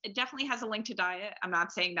diverticulitis, it definitely has a link to diet. I'm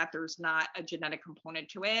not saying that there's not a genetic component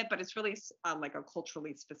to it, but it's really like a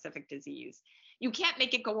culturally specific disease. You can't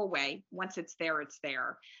make it go away. Once it's there, it's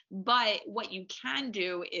there. But what you can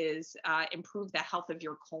do is improve the health of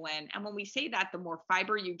your colon. And when we say that, the more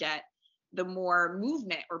fiber you get, the more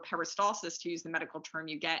movement or peristalsis, to use the medical term,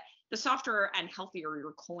 you get, the softer and healthier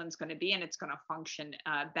your colon's going to be, and it's going to function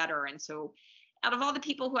better. And so out of all the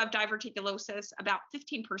people who have diverticulosis, about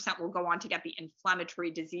 15% will go on to get the inflammatory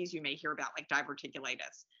disease you may hear about, like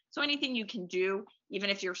diverticulitis. So anything you can do, even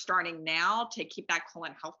if you're starting now, to keep that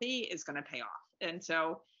colon healthy is going to pay off. And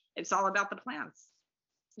so it's all about the plants.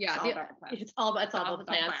 Yeah, it's all about the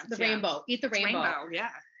plants. The rainbow. Eat the rainbow. Yeah.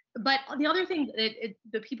 But the other thing,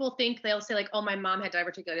 the people think, they'll say like, oh, my mom had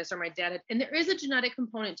diverticulitis or my dad had, and there is a genetic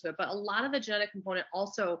component to it, but a lot of the genetic component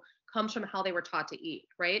also comes from how they were taught to eat,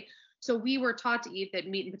 right? So we were taught to eat that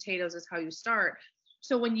meat and potatoes is how you start.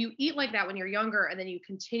 So when you eat like that when you're younger, and then you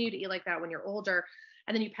continue to eat like that when you're older,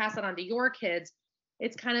 and then you pass it on to your kids,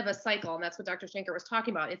 it's kind of a cycle. And that's what Dr. Shanker was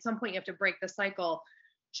talking about. At some point, you have to break the cycle,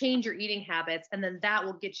 change your eating habits, and then that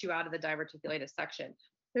will get you out of the diverticulitis section.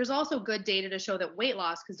 There's also good data to show that weight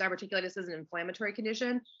loss, because diverticulitis is an inflammatory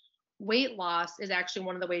condition, weight loss is actually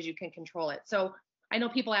one of the ways you can control it. So I know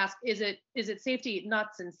people ask, is it safe to eat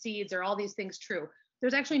nuts and seeds? Are all these things true?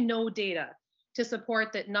 There's actually no data to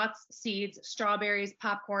support that nuts, seeds, strawberries,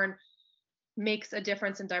 popcorn makes a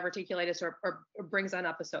difference in diverticulitis or brings on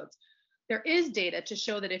episodes. There is data to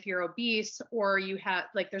show that if you're obese or you have,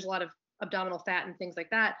 like, there's a lot of abdominal fat and things like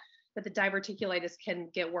that, that the diverticulitis can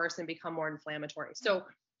get worse and become more inflammatory. So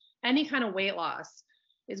any kind of weight loss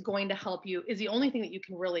is going to help you, is the only thing that you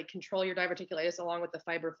can really control your diverticulitis, along with the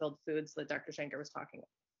fiber-filled foods that Dr. Shanker was talking about.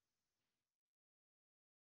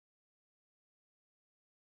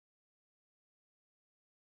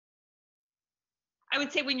 I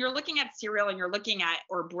would say when you're looking at cereal and you're looking at,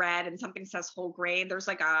 or bread, and something says whole grain, there's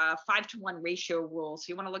like a 5-to-1 ratio rule. So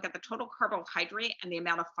you want to look at the total carbohydrate and the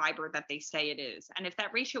amount of fiber that they say it is. And if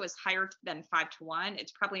that ratio is higher than 5-to-1,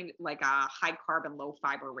 it's probably like a high carb and low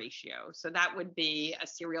fiber ratio. So that would be a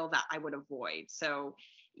cereal that I would avoid. So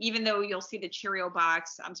even though you'll see the Cheerio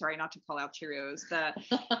box, I'm sorry, not to call out Cheerios, the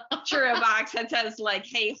Cheerio box that says like,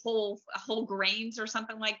 hey, whole grains or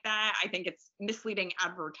something like that, I think it's misleading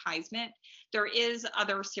advertisement. There is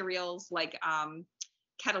other cereals like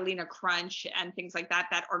Catalina Crunch and things like that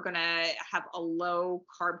that are going to have a low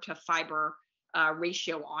carb to fiber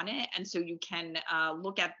ratio on it. And so you can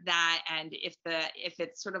look at that. And if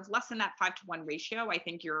it's sort of less than that 5-to-1 ratio, I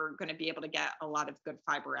think you're going to be able to get a lot of good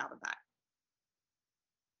fiber out of that.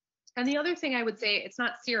 And the other thing I would say, it's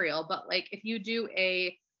not cereal, but like if you do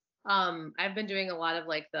I've been doing a lot of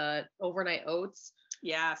like the overnight oats.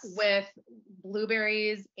 Yes. With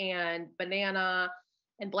blueberries and banana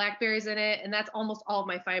and blackberries in it. And that's almost all of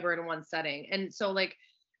my fiber in one setting. And so like,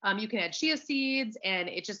 you can add chia seeds, and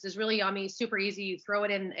it just is really yummy, super easy. You throw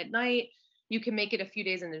it in at night. You can make it a few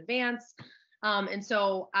days in advance. And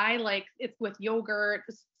so I like it with yogurt.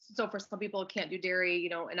 So for some people who can't do dairy,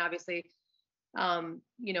 and obviously,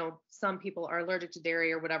 some people are allergic to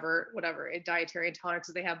dairy or whatever dietary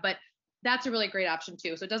intolerances they have, but that's a really great option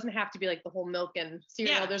too. So it doesn't have to be like the whole milk and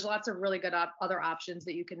cereal. Yeah. There's lots of really good other options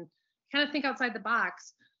that you can kind of think outside the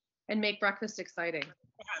box and make breakfast exciting.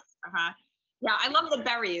 Yes. Uh-huh. Yeah. I love the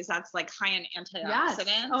berries. That's like high in antioxidants.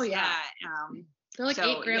 Yes. Oh yeah. They're like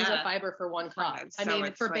 8 grams of fiber for 1 cup. I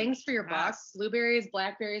mean, for bangs for your buck, blueberries,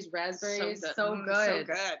 blackberries, raspberries, so good. So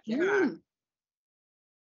good. Yeah.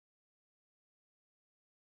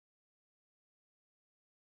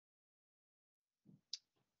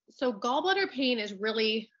 So gallbladder pain is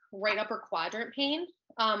really right upper quadrant pain.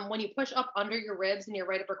 When you push up under your ribs in your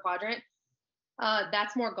right upper quadrant,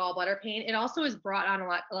 that's more gallbladder pain. It also is brought on a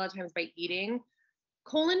lot of times by eating.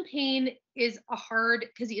 Colon pain is hard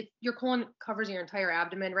because your colon covers your entire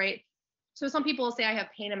abdomen, right? So some people will say I have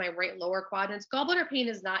pain in my right lower quadrants. Gallbladder pain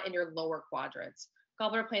is not in your lower quadrants.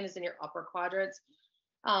 Gallbladder pain is in your upper quadrants.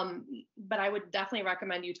 But I would definitely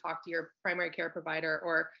recommend you talk to your primary care provider,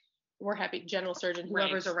 or we're happy general surgeon,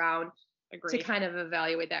 whoever's around. Agreed. To kind of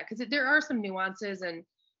evaluate that, because there are some nuances, and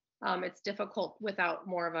it's difficult without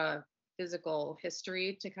more of a physical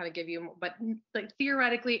history to kind of give you, but like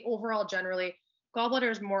theoretically, overall, generally, gallbladder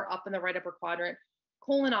is more up in the right upper quadrant.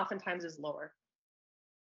 Colon oftentimes is lower.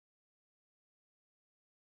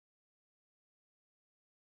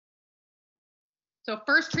 So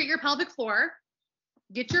first, treat your pelvic floor.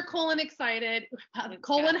 Get your colon excited.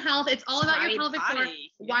 Colon health. It's all about your pelvic floor. Yeah.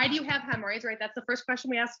 Why do you have hemorrhoids, right? That's the first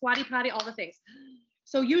question we ask. Squatty potty, all the things.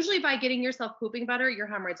 So usually by getting yourself pooping better, your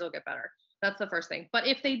hemorrhoids will get better. That's the first thing. But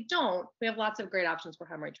if they don't, we have lots of great options for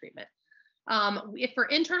hemorrhoid treatment. If for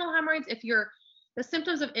internal hemorrhoids, the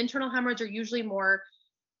symptoms of internal hemorrhoids are usually more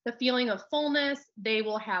the feeling of fullness. They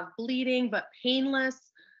will have bleeding, but painless.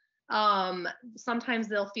 Sometimes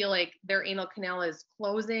they'll feel like their anal canal is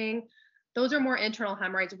closing. Those are more internal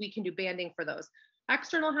hemorrhoids. We can do banding for those.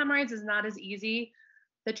 External hemorrhoids is not as easy.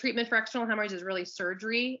 The treatment for external hemorrhoids is really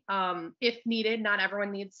surgery. If needed, not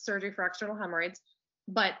everyone needs surgery for external hemorrhoids,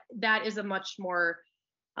 but that is a much more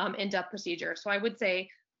in-depth procedure. So I would say,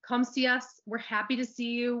 come see us. We're happy to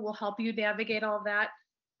see you. We'll help you navigate all of that,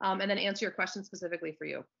 and then answer your questions specifically for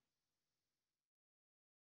you.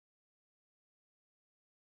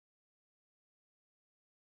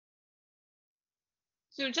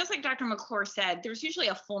 So just like Dr. McClure said, there's usually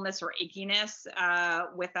a fullness or achiness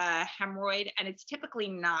with a hemorrhoid, and it's typically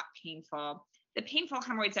not painful. The painful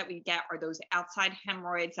hemorrhoids that we get are those outside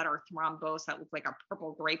hemorrhoids that are thrombosed, that look like a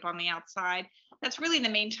purple grape on the outside. That's really the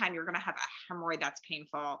main time you're going to have a hemorrhoid that's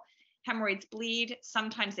painful. Hemorrhoids bleed.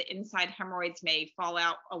 Sometimes the inside hemorrhoids may fall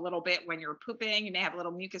out a little bit when you're pooping. You may have a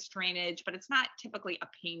little mucus drainage, but it's not typically a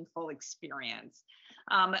painful experience.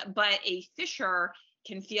 But a fissure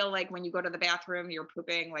can feel like when you go to the bathroom, you're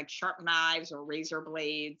pooping like sharp knives or razor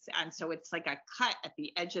blades. And so it's like a cut at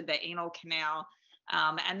the edge of the anal canal.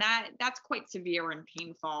 And that's quite severe and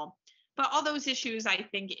painful. But all those issues, I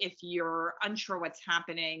think if you're unsure what's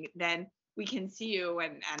happening, then we can see you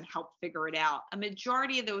and help figure it out. A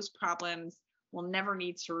majority of those problems will never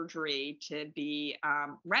need surgery to be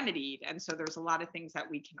remedied. And so there's a lot of things that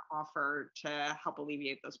we can offer to help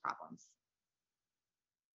alleviate those problems.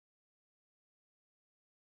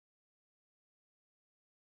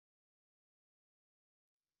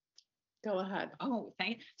 Go ahead. Oh,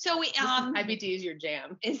 thank you. So IBD is your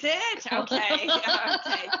jam. Is it? Okay.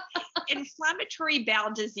 Okay. Inflammatory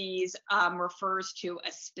bowel disease refers to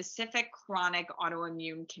a specific chronic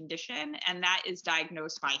autoimmune condition, and that is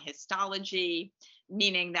diagnosed by histology,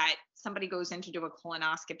 meaning that somebody goes in to do a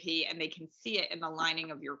colonoscopy and they can see it in the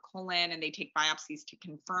lining of your colon, and they take biopsies to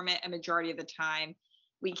confirm it. A majority of the time,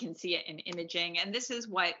 we can see it in imaging. And this is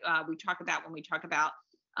what we talk about when we talk about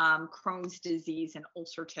Crohn's disease and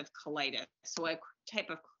ulcerative colitis. So a type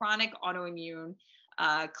of chronic autoimmune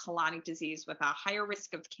colonic disease with a higher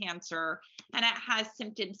risk of cancer, and it has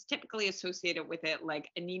symptoms typically associated with it like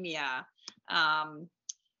anemia,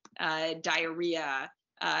 diarrhea,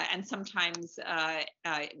 and sometimes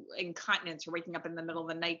incontinence, or waking up in the middle of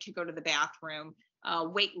the night to go to the bathroom,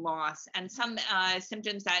 weight loss, and some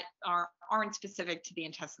symptoms that aren't specific to the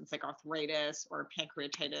intestines, like arthritis or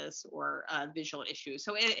pancreatitis or visual issues.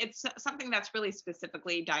 So it's something that's really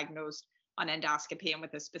specifically diagnosed on endoscopy and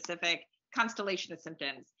with a specific constellation of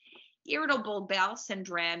symptoms. Irritable bowel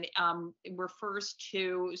syndrome refers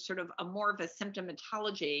to sort of a more of a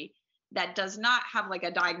symptomatology that does not have like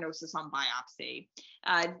a diagnosis on biopsy.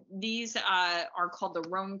 These are called the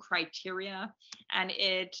Rome criteria, and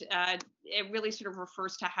it really sort of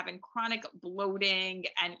refers to having chronic bloating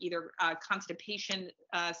and either constipation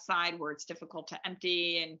side, where it's difficult to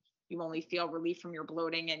empty and you only feel relief from your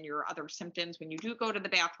bloating and your other symptoms when you do go to the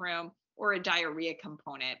bathroom, or a diarrhea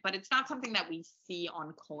component, but it's not something that we see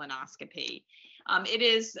on colonoscopy. It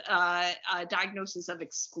is a diagnosis of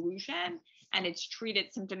exclusion, and it's treated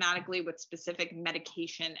symptomatically with specific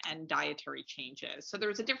medication and dietary changes. So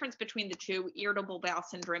there's a difference between the two. Irritable bowel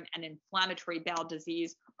syndrome and inflammatory bowel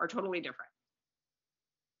disease are totally different.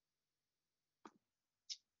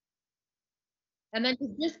 And then to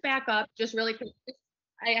just back up, just really quick,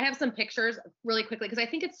 I have some pictures really quickly, because I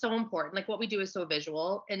think it's so important. Like, what we do is so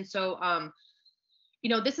visual. And so,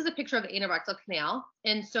 this is a picture of the anorectal canal.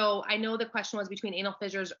 And so I know the question was between anal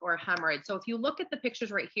fissures or hemorrhoids. So if you look at the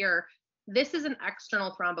pictures right here, this is an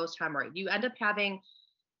external thrombosed hemorrhoid. You end up having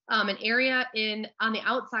an area on the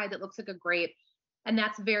outside that looks like a grape, and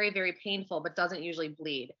that's very, very painful, but doesn't usually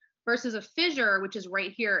bleed. Versus a fissure, which is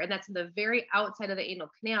right here, and that's in the very outside of the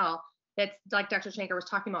anal canal. That's, like Dr. Shanker was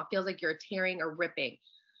talking about, feels like you're tearing or ripping.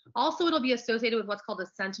 Also, it'll be associated with what's called a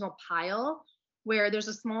sentinel pile, where there's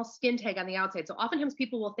a small skin tag on the outside. So oftentimes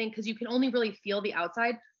people will think, because you can only really feel the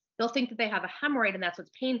outside, they'll think that they have a hemorrhoid and that's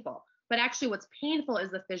what's painful. But actually what's painful is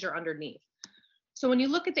the fissure underneath. So when you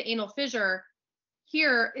look at the anal fissure,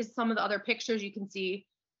 here is some of the other pictures you can see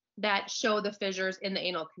that show the fissures in the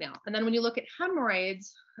anal canal. And then when you look at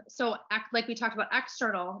hemorrhoids, so like we talked about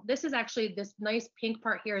external, this is actually, this nice pink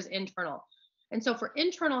part here is internal. And so for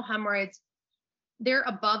internal hemorrhoids, they're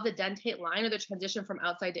above the dentate line, or the transition from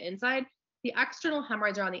outside to inside. The external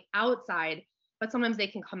hemorrhoids are on the outside, but sometimes they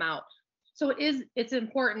can come out. So it's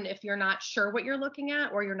important, if you're not sure what you're looking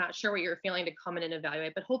at or you're not sure what you're feeling, to come in and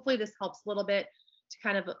evaluate. But hopefully this helps a little bit to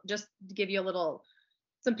kind of just give you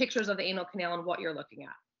some pictures of the anal canal and what you're looking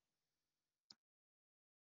at.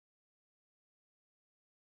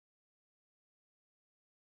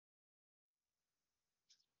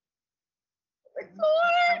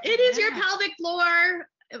 Floor. It is your pelvic floor.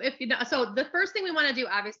 If you know, so the first thing we want to do,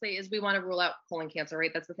 obviously, is we want to rule out colon cancer,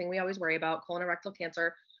 right? That's the thing we always worry about, colon or rectal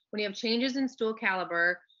cancer. When you have changes in stool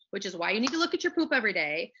caliber, which is why you need to look at your poop every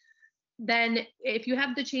day, then if you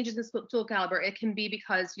have the changes in stool caliber, it can be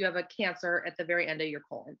because you have a cancer at the very end of your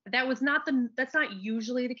colon. That's not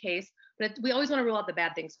usually the case, but we always want to rule out the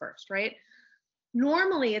bad things first, right?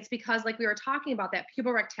 Normally, it's because, like we were talking about, that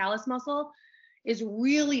puborectalis muscle is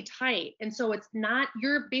really tight. And so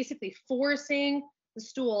you're basically forcing the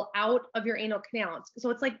stool out of your anal canal. So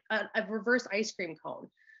it's like a reverse ice cream cone.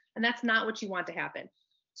 And that's not what you want to happen.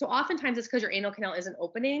 So oftentimes it's because your anal canal isn't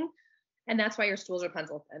opening, and that's why your stools are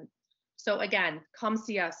pencil thin. So again, come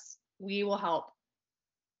see us. We will help.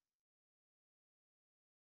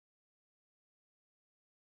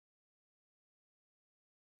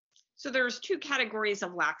 So there's two categories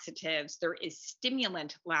of laxatives. There is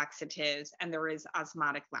stimulant laxatives and there is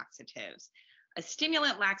osmotic laxatives. A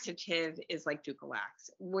stimulant laxative is like Dulcolax.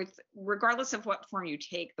 Regardless of what form you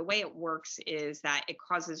take, the way it works is that it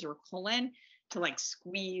causes your colon to like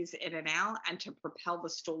squeeze in and out and to propel the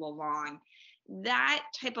stool along. That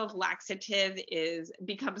type of laxative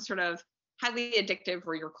becomes sort of highly addictive,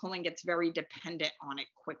 where your colon gets very dependent on it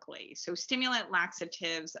quickly. So stimulant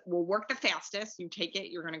laxatives will work the fastest. You take it,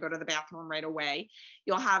 you're going to go to the bathroom right away.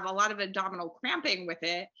 You'll have a lot of abdominal cramping with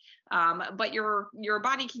it, but your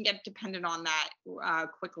body can get dependent on that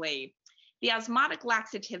quickly. The osmotic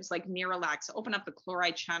laxatives like Miralax open up the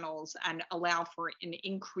chloride channels and allow for an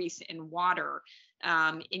increase in water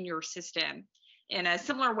in your system. In a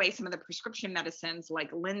similar way, some of the prescription medicines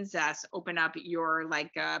like Linzess open up your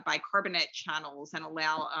bicarbonate channels and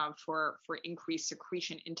allow for increased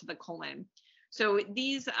secretion into the colon. So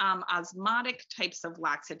these osmotic types of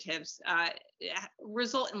laxatives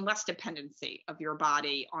result in less dependency of your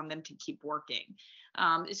body on them to keep working.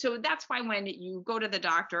 So that's why when you go to the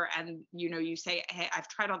doctor and you say, hey, I've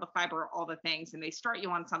tried all the fiber, all the things, and they start you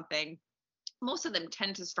on something, most of them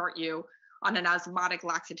tend to start you on an osmotic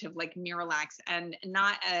laxative like Miralax and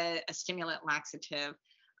not a stimulant laxative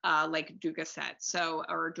like Dulcolax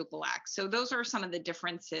or Dulcolax. So those are some of the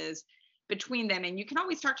differences between them. And you can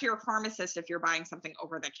always talk to your pharmacist if you're buying something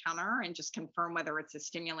over the counter and just confirm whether it's a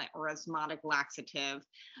stimulant or osmotic laxative.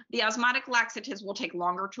 The osmotic laxatives will take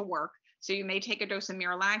longer to work. So you may take a dose of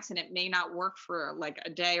Miralax and it may not work for like a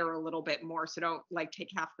day or a little bit more. So don't take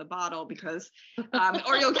half the bottle because,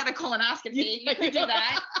 or you'll get a colonoscopy. You could do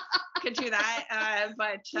that.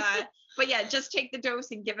 But yeah, just take the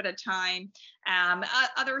dose and give it a time.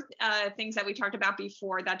 Other things that we talked about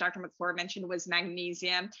before that Dr. McClure mentioned was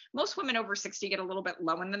magnesium. Most women over 60 get a little bit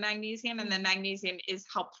low in the magnesium, and the magnesium is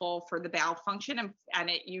helpful for the bowel function,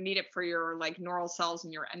 and you need it for your neural cells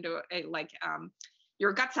and your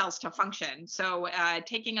gut cells to function. So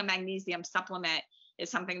taking a magnesium supplement is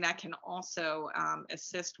something that can also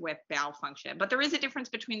assist with bowel function. But there is a difference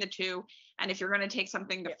between the two. And if you're going to take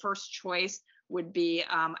something, the first choice would be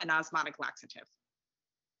an osmotic laxative.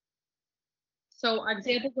 So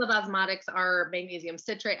examples of osmotics are magnesium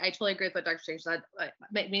citrate. I totally agree with what Dr. Shanker said.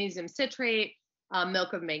 Magnesium citrate,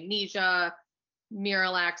 milk of magnesia,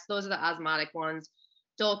 Miralax, those are the osmotic ones.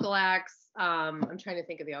 Dulcolax, I'm trying to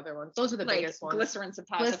think of the other ones. Those are the biggest ones. Glycerin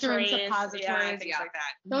suppositories. Things like that.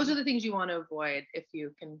 Those are the things you want to avoid if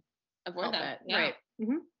you can avoid them. Yeah. Right.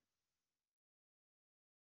 Mm-hmm.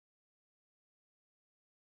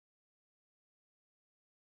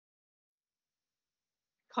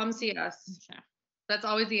 Come see us. Okay. That's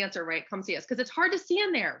always the answer, right? Come see us, because it's hard to see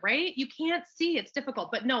in there, right? You can't see, it's difficult,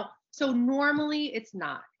 but no. So normally it's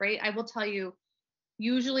not, right? I will tell you,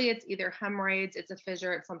 usually it's either hemorrhoids, it's a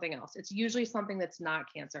fissure, it's something else. It's usually something that's not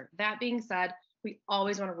cancer. That being said, we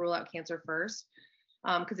always want to rule out cancer first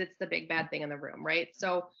because it's the big bad thing in the room, right?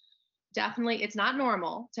 So definitely it's not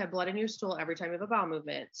normal to have blood in your stool every time you have a bowel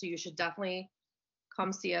movement. So you should definitely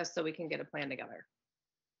come see us so we can get a plan together.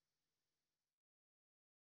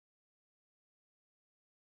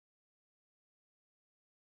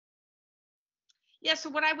 Yeah,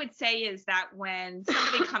 so what I would say is that when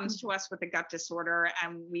somebody comes to us with a gut disorder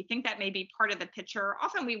and we think that may be part of the picture,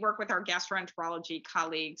 often we work with our gastroenterology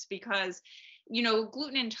colleagues because,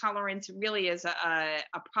 gluten intolerance really is a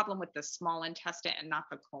problem with the small intestine and not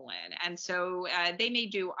the colon. And so they may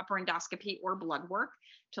do upper endoscopy or blood work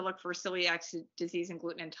to look for celiac disease and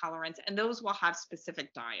gluten intolerance, and those will have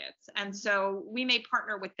specific diets. And so we may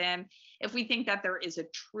partner with them if we think that there is a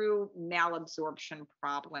true malabsorption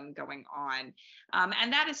problem going on.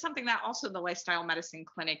 And that is something that also the lifestyle medicine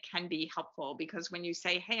clinic can be helpful, because when you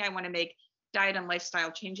say, hey, I want to make diet and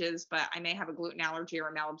lifestyle changes, but I may have a gluten allergy or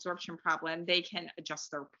a malabsorption problem, they can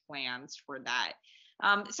adjust their plans for that.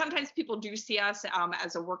 Sometimes people do see us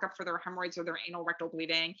as a workup for their hemorrhoids or their anal rectal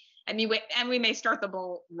bleeding, and we may start the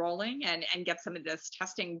ball rolling and get some of this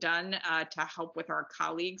testing done to help with our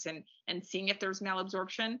colleagues and seeing if there's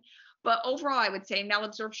malabsorption. But overall, I would say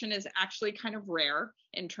malabsorption is actually kind of rare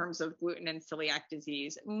in terms of gluten and celiac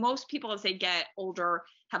disease. Most people, as they get older,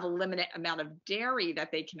 have a limited amount of dairy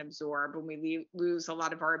that they can absorb, and we lose a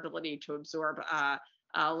lot of our ability to absorb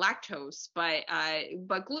lactose.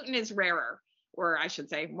 But gluten is rarer, or I should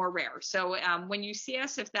say more rare. So when you see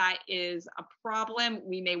us, if that is a problem,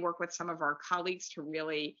 we may work with some of our colleagues to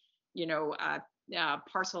really,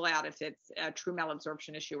 parcel out if it's a true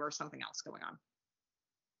malabsorption issue or something else going on.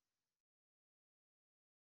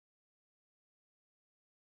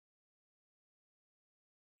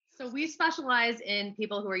 So we specialize in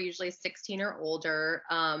people who are usually 16 or older,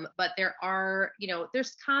 but there are,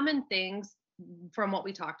 there's common things from what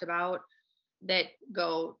we talked about that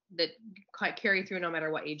carry through no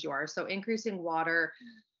matter what age you are. So increasing water,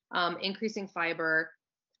 increasing fiber,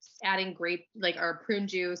 adding grape, like our prune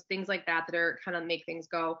juice, things like that are kind of make things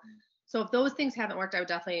go. So if those things haven't worked, I would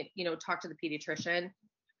definitely, talk to the pediatrician.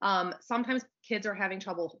 Sometimes kids are having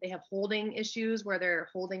trouble. They have holding issues where they're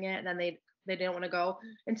holding it and then they don't want to go.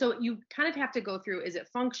 And so you kind of have to go through, is it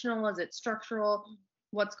functional? Is it structural?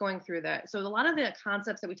 What's going through that? So a lot of the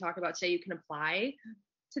concepts that we talk about today, you can apply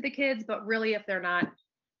to the kids, but really if they're not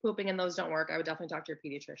pooping and those don't work, I would definitely talk to your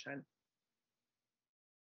pediatrician.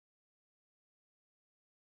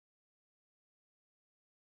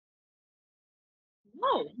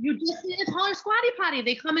 No, you just need a taller squatty potty.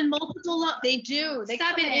 They come in multiple. They do. They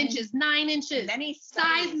 7 inches, 9 inches. Many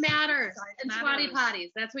size matters in squatty potties.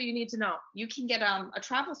 That's what you need to know. You can get a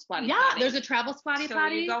travel squatty potty. Yeah, there's a travel squatty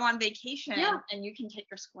potty. So you go on vacation and you can take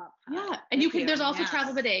your squat potty. Yeah, and you can. There's also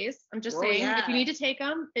travel bidets. I'm just saying, if you need to take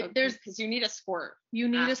them, there's because you need a squirt. You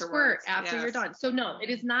need a squirt after you're done. So no, it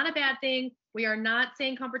is not a bad thing. We are not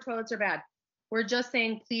saying comfort toilets are bad. We're just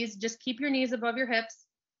saying, please just keep your knees above your hips.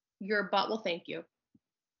 Your butt will thank you.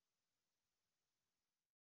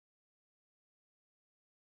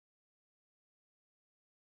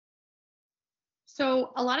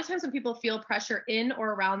 So a lot of times when people feel pressure in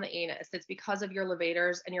or around the anus, it's because of your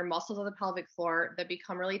levators and your muscles of the pelvic floor that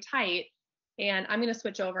become really tight. And I'm going to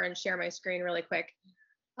switch over and share my screen really quick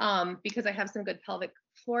because I have some good pelvic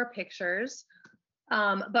floor pictures.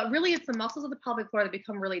 But really, it's the muscles of the pelvic floor that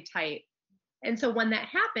become really tight. And so when that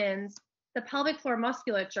happens, the pelvic floor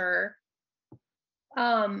musculature,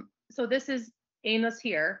 so this is anus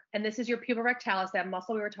here, and this is your puborectalis, that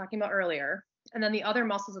muscle we were talking about earlier. And then the other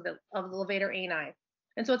muscles of the levator ani.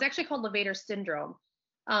 And so it's actually called levator syndrome.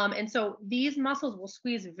 And so these muscles will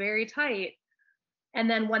squeeze very tight. And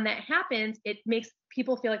then when that happens, it makes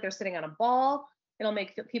people feel like they're sitting on a ball. It'll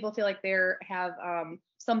make people feel like they have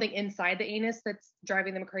something inside the anus that's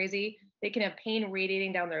driving them crazy. They can have pain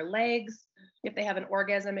radiating down their legs. If they have an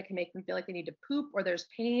orgasm, it can make them feel like they need to poop or there's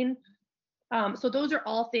pain. So those are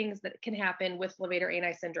all things that can happen with levator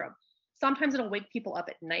ani syndrome. Sometimes it'll wake people up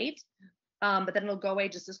at night. But then it'll go away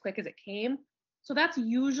just as quick as it came. So that's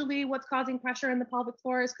usually what's causing pressure in the pelvic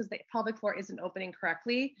floor, is because the pelvic floor isn't opening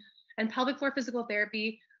correctly. And pelvic floor physical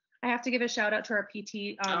therapy, I have to give a shout out to our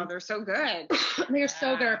PT. They're so good. They're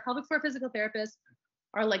so good. Our pelvic floor physical therapists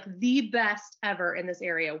are like the best ever in this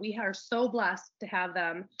area. We are so blessed to have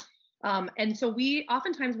them. And so we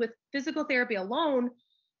oftentimes with physical therapy alone,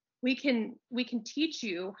 we can teach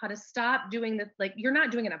you how to stop doing this. Like, you're not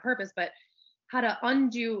doing it on purpose, but how to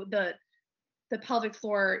undo the pelvic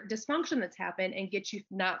floor dysfunction that's happened and get you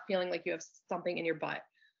not feeling like you have something in your butt.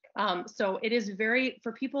 So it is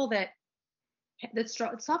for people that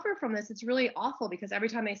suffer from this, it's really awful, because every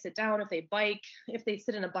time they sit down, if they bike, if they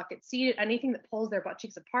sit in a bucket seat, anything that pulls their butt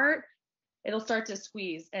cheeks apart, it'll start to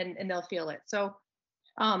squeeze and they'll feel it. So,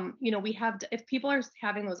 if people are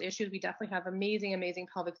having those issues, we definitely have amazing, amazing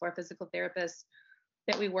pelvic floor physical therapists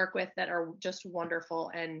that we work with that are just wonderful.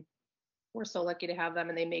 And we're so lucky to have them,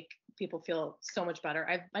 and they make people feel so much better.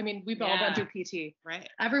 We've all gone through PT. Right.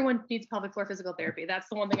 Everyone needs pelvic floor physical therapy. That's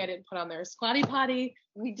the one thing I didn't put on there. Squatty potty.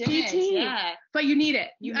 We did. PT. Yeah. But you need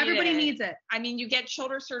it. Everybody needs it. You get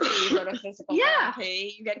shoulder surgery, you go to physical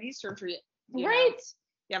therapy. You get knee surgery. Right.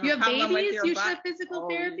 You have babies, you should have physical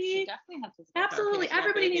therapy. You should definitely have physical Absolutely. therapy.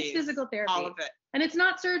 Everybody needs physical therapy. All of it. And it's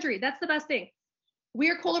not surgery. That's the best thing. we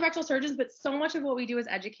are colorectal surgeons, but so much of what we do is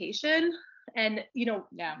education and,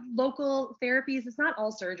 local therapies. It's not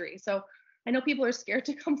all surgery. So I know people are scared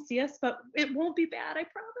to come see us, but it won't be bad. I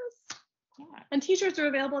promise. Yeah. And t-shirts are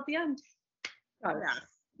available at the end. Yeah.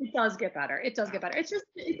 It does get better. It does get better. It's just,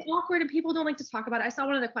 it's awkward and people don't like to talk about it. I saw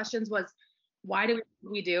one of the questions was, why do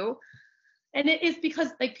we do? And it is because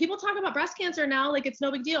like people talk about breast cancer now, like it's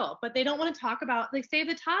no big deal, but they don't want to talk about like save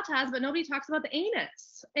the tatas, but nobody talks about the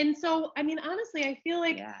anus. And so, I mean, honestly, I feel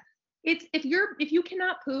like it's, if you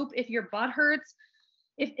cannot poop, if your butt hurts,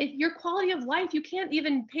 if your quality of life, you can't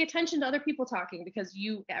even pay attention to other people talking because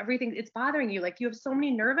everything, it's bothering you. Like you have so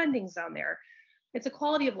many nerve endings down there. It's a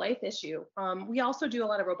quality of life issue. We also do a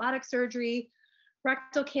lot of robotic surgery,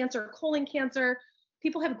 rectal cancer, colon cancer.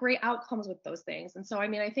 People have great outcomes with those things. And so, I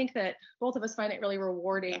mean, I think that both of us find it really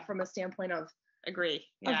rewarding from a standpoint of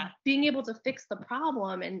being able to fix the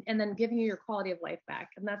problem and then giving you your quality of life back.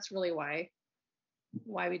 And that's really why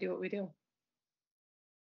we do what we do.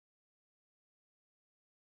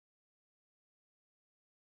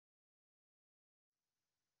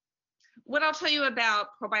 What I'll tell you about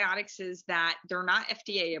probiotics is that they're not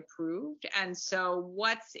FDA approved. And so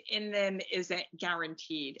what's in them isn't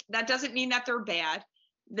guaranteed. That doesn't mean that they're bad.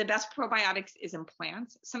 The best probiotics is in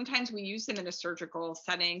plants. Sometimes we use them in a surgical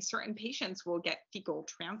setting. Certain patients will get fecal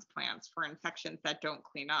transplants for infections that don't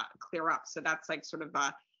clear up. So that's like sort of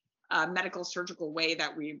a medical surgical way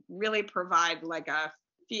that we really provide like a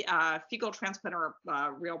fecal transplant or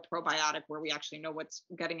a real probiotic where we actually know what's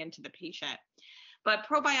getting into the patient. But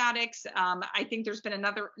probiotics, I think there's been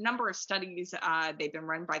another number of studies, they've been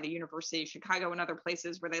run by the University of Chicago and other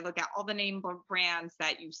places where they look at all the name brands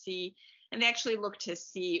that you see, and they actually look to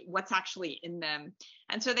see what's actually in them.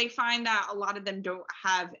 And so they find that a lot of them don't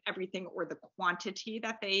have everything or the quantity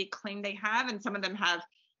that they claim they have, and some of them have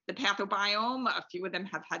the pathobiome. A few of them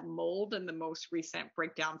have had mold in the most recent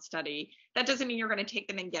breakdown study. That doesn't mean you're going to take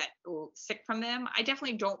them and get sick from them. I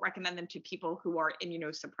definitely don't recommend them to people who are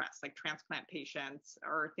immunosuppressed, like transplant patients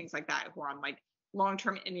or things like that, who are on like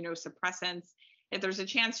long-term immunosuppressants. If there's a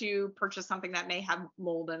chance you purchase something that may have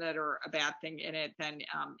mold in it or a bad thing in it, then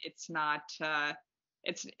it's not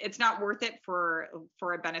worth it for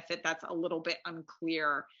a benefit that's a little bit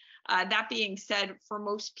unclear. That being said, for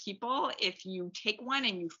most people, if you take one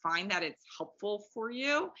and you find that it's helpful for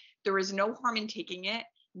you, there is no harm in taking it.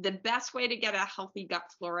 The best way to get a healthy gut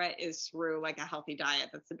flora is through like a healthy diet.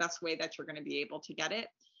 That's the best way that you're going to be able to get it.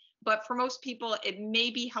 But for most people, it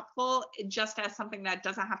may be helpful just as something that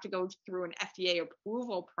doesn't have to go through an FDA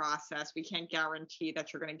approval process. We can't guarantee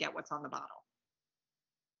that you're going to get what's on the bottle.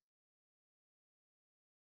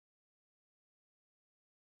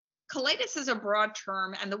 Colitis is a broad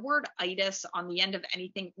term, and the word itis on the end of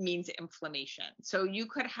anything means inflammation. So you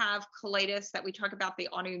could have colitis that we talk about, the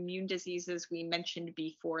autoimmune diseases we mentioned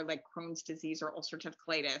before, like Crohn's disease or ulcerative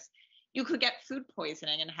colitis. You could get food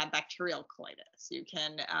poisoning and have bacterial colitis. You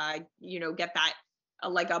can, get that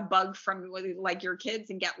like a bug from like your kids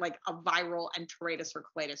and get like a viral enteritis or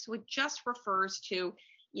colitis. So it just refers to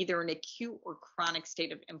either an acute or chronic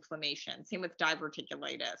state of inflammation. Same with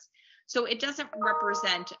diverticulitis. So it doesn't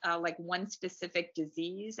represent like one specific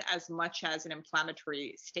disease as much as an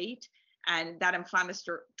inflammatory state. And that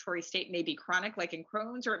inflammatory state may be chronic, like in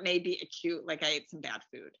Crohn's, or it may be acute, like I ate some bad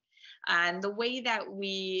food. And the way that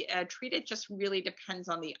we treat it just really depends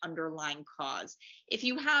on the underlying cause. If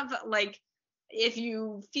you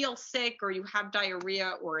feel sick or you have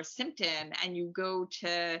diarrhea or a symptom and you go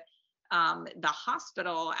to the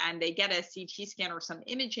hospital and they get a CT scan or some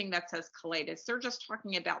imaging that says colitis, they're just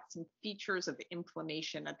talking about some features of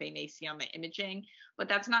inflammation that they may see on the imaging, but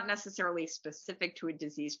that's not necessarily specific to a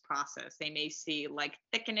disease process. They may see like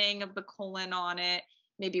thickening of the colon on it,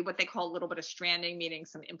 maybe what they call a little bit of stranding, meaning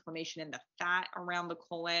some inflammation in the fat around the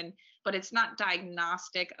colon, but it's not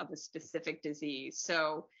diagnostic of a specific disease.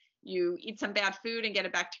 So you eat some bad food and get a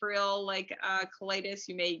bacterial like colitis,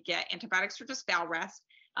 you may get antibiotics or just bowel rest.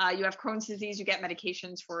 You have Crohn's disease, you get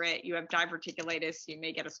medications for it. You have diverticulitis, you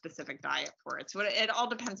may get a specific diet for it. So it all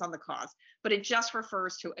depends on the cause, but it just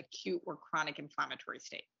refers to acute or chronic inflammatory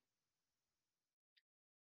state.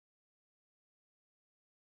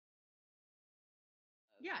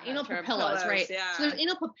 Yeah, anal papillas, right? Yeah. So there's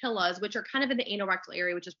anal papillas, which are kind of in the anorectal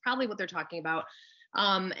area, which is probably what they're talking about.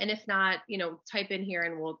 And if not, type in here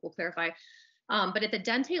and we'll clarify. But at the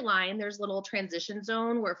dentate line, there's little transition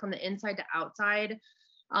zone where from the inside to outside,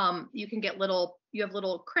 you have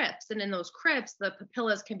little crypts, and in those crypts, the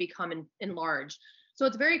papillas can become enlarged. So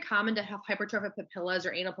it's very common to have hypertrophic papillas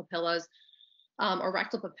or anal papillas or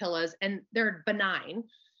rectal papillas, and they're benign.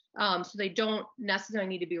 So they don't necessarily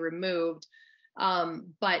need to be removed.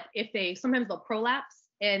 But sometimes they'll prolapse.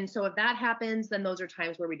 And so if that happens, then those are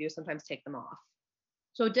times where we do sometimes take them off.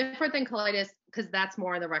 So different than colitis, because that's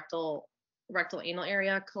more in the rectal anal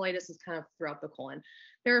area. Colitis is kind of throughout the colon.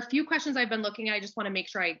 There are a few questions I've been looking at. I just want to make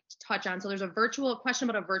sure I touch on. So there's a question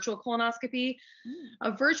about a virtual colonoscopy.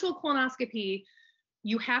 A virtual colonoscopy,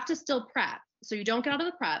 you have to still prep. So you don't get out of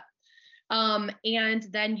the prep. And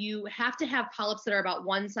then you have to have polyps that are about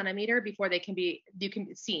 1 centimeter before you can be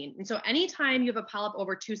seen. And so anytime you have a polyp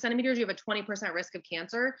over 2 centimeters, you have a 20% risk of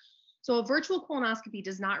cancer. So a virtual colonoscopy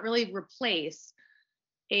does not really replace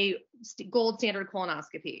a gold standard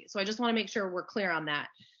colonoscopy. So I just want to make sure we're clear on that.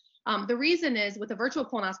 The reason is with a virtual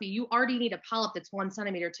colonoscopy, you already need a polyp that's 1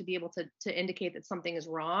 centimeter to be able to indicate that something is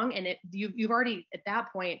wrong. And you've already at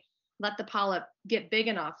that point let the polyp get big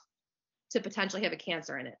enough to potentially have a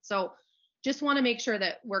cancer in it. So just want to make sure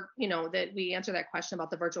that that we answer that question about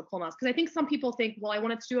the virtual colonoscopy. Because I think some people think, well, I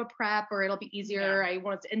want to do a prep or it'll be easier. Yeah.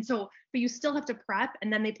 But you still have to prep,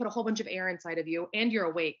 and then they put a whole bunch of air inside of you and you're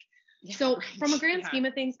awake. Yeah, so right. From a grand scheme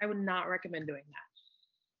of things, I would not recommend doing that.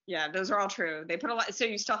 Yeah, those are all true. They put a lot, so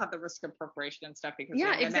you still have the risk of perforation and stuff because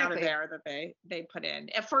of the amount of air that they put in.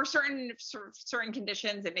 If for certain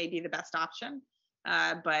conditions, it may be the best option.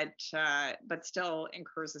 But still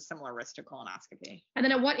incurs a similar risk to colonoscopy. And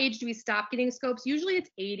then at what age do we stop getting scopes? Usually it's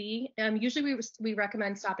 80. Usually we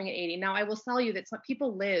recommend stopping at 80. Now I will tell you that some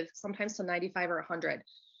people live sometimes to 95 or 100.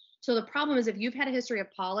 So the problem is if you've had a history of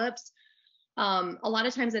polyps, a lot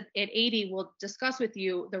of times at 80, we'll discuss with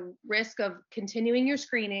you the risk of continuing your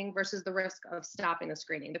screening versus the risk of stopping the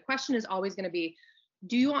screening. The question is always going to be,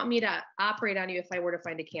 do you want me to operate on you if I were to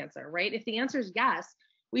find a cancer, right? If the answer is yes,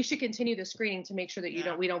 we should continue the screening to make sure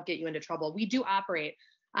that we don't get you into trouble. We do operate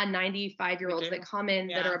on 95-year-olds that come in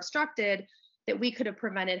that are obstructed that we could have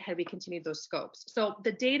prevented had we continued those scopes. So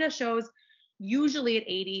the data shows usually at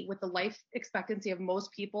 80 with the life expectancy of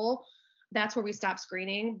most people, that's where we stop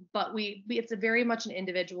screening. But it's a very much an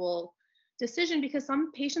individual decision because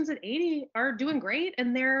some patients at 80 are doing great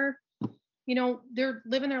and they're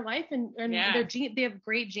living their life and they have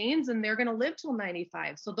great genes and they're going to live till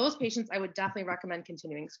 95. So those patients, I would definitely recommend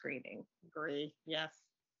continuing screening. Agree. Yes.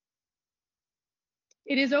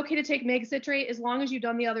 It is okay to take MEG citrate as long as you've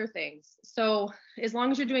done the other things. So as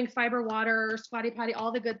long as you're doing fiber water, squatty potty,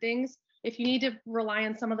 all the good things, if you need to rely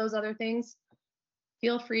on some of those other things,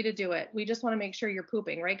 feel free to do it. We just want to make sure you're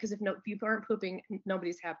pooping, right? Because if you aren't pooping,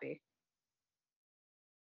 nobody's happy.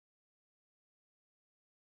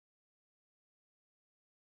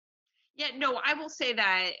 Yeah, no, I will say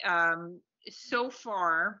that so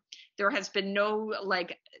far there has been no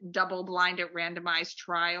double-blinded randomized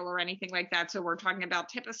trial or anything like that. So we're talking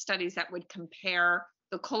about type of studies that would compare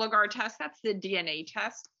the Cologuard test, that's the DNA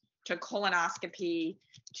test, to colonoscopy,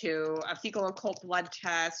 to a fecal occult blood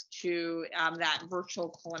test, to that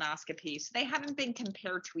virtual colonoscopy. So they haven't been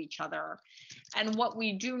compared to each other. And what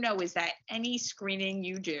we do know is that any screening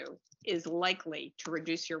you do is likely to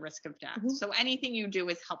reduce your risk of death. Mm-hmm. So anything you do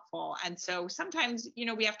is helpful. And so sometimes,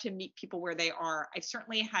 we have to meet people where they are. I've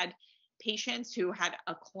certainly had patients who had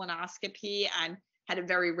a colonoscopy and had a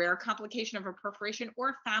very rare complication of a perforation, or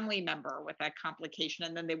a family member with that complication,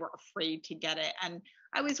 and then they were afraid to get it. And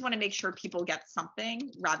I always want to make sure people get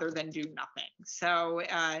something rather than do nothing. So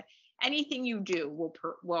anything you do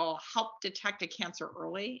will help detect a cancer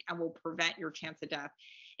early and will prevent your chance of death.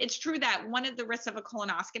 It's true that one of the risks of a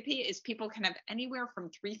colonoscopy is people can have anywhere from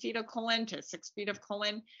 3 feet of colon to 6 feet of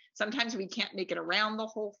colon. Sometimes we can't make it around the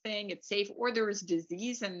whole thing. It's safe, or there is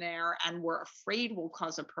disease in there and we're afraid will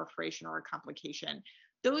cause a perforation or a complication.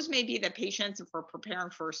 Those may be the patients if we're preparing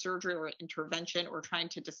for a surgery or intervention or trying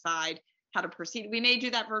to decide how to proceed. We may do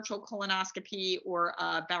that virtual colonoscopy or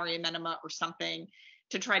a barium enema or something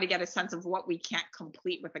to try to get a sense of what we can't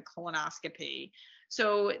complete with a colonoscopy.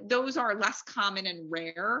 So those are less common and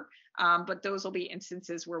rare, but those will be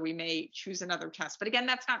instances where we may choose another test. But again,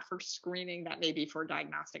 that's not for screening, that may be for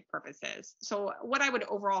diagnostic purposes. So what I would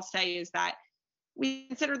overall say is that we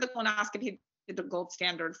consider the colonoscopy the gold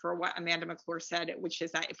standard for what Amanda McClure said, which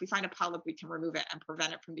is that if we find a polyp, we can remove it and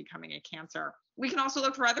prevent it from becoming a cancer. We can also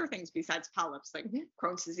look for other things besides polyps, like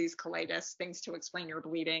Crohn's disease, colitis, things to explain your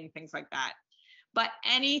bleeding, things like that. But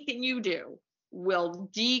anything you do will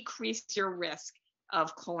decrease your risk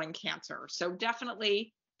of colon cancer. So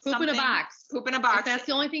definitely poop in a box. Poop in a box. If that's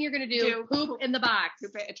the only thing you're going to do. Poop in the box.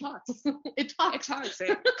 It talks. It talks.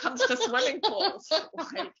 It comes to swimming pools.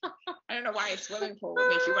 I don't know why a swimming pool would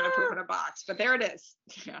make you want to poop in a box, but there it is.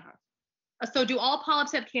 Yeah. So do all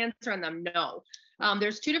polyps have cancer in them? No.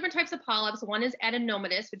 There's two different types of polyps. One is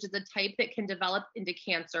adenomatous, which is a type that can develop into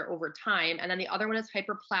cancer over time. And then the other one is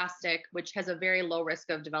hyperplastic, which has a very low risk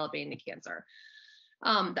of developing into cancer.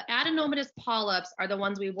 The adenomatous polyps are the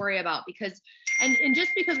ones we worry about because, and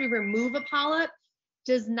just because we remove a polyp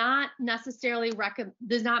does not necessarily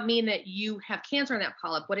does not mean that you have cancer in that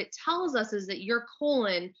polyp. What it tells us is that your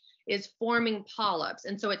colon is forming polyps.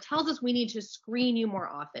 And so it tells us we need to screen you more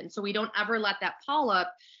often so we don't ever let that polyp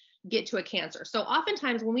get to a cancer. So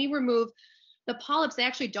oftentimes when we remove the polyps, they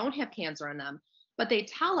actually don't have cancer in them, but they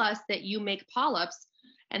tell us that you make polyps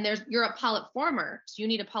and you're a polyp former. So you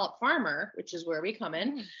need a polyp farmer, which is where we come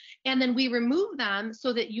in. And then we remove them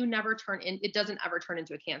so that you never it doesn't ever turn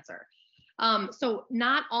into a cancer. So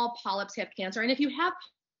not all polyps have cancer. And if you have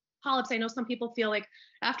polyps, I know some people feel like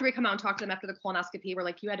after we come out and talk to them after the colonoscopy, we're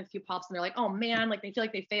like, you had a few polyps, and they're like, oh man, like they feel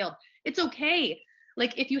like they failed. It's okay.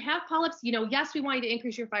 Like if you have polyps, yes, we want you to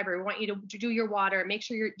increase your fiber. We want you to do your water, make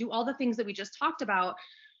sure you do all the things that we just talked about.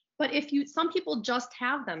 But some people just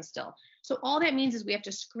have them still. So all that means is we have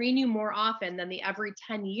to screen you more often than the every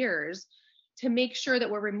 10 years to make sure that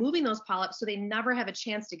we're removing those polyps so they never have a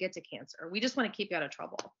chance to get to cancer. We just want to keep you out of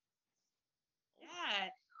trouble. Yeah.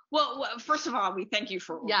 Well, first of all, we thank you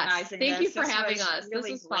for organizing this. Thank you for having us.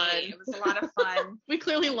 Really this was fun. It was a lot of fun. We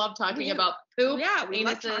clearly love talking about poop. Yeah, we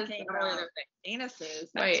love talking about anuses.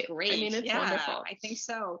 That's great. I mean, it's wonderful. I think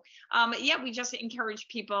so. We just encourage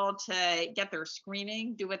people to get their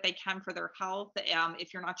screening, do what they can for their health.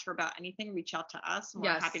 If you're not sure about anything, reach out to us. And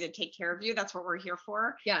we're happy to take care of you. That's what we're here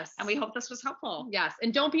for. Yes. And we hope this was helpful. Yes.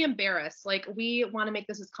 And don't be embarrassed. Like we want to make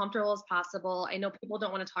this as comfortable as possible. I know people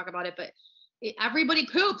don't want to talk about it, but everybody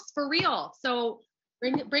poops for real. So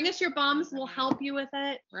bring us your bums. We'll help you with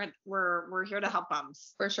it. We're here to help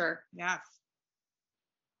bums. For sure. Yes.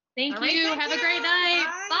 Thank you. Have a great night.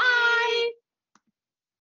 Bye.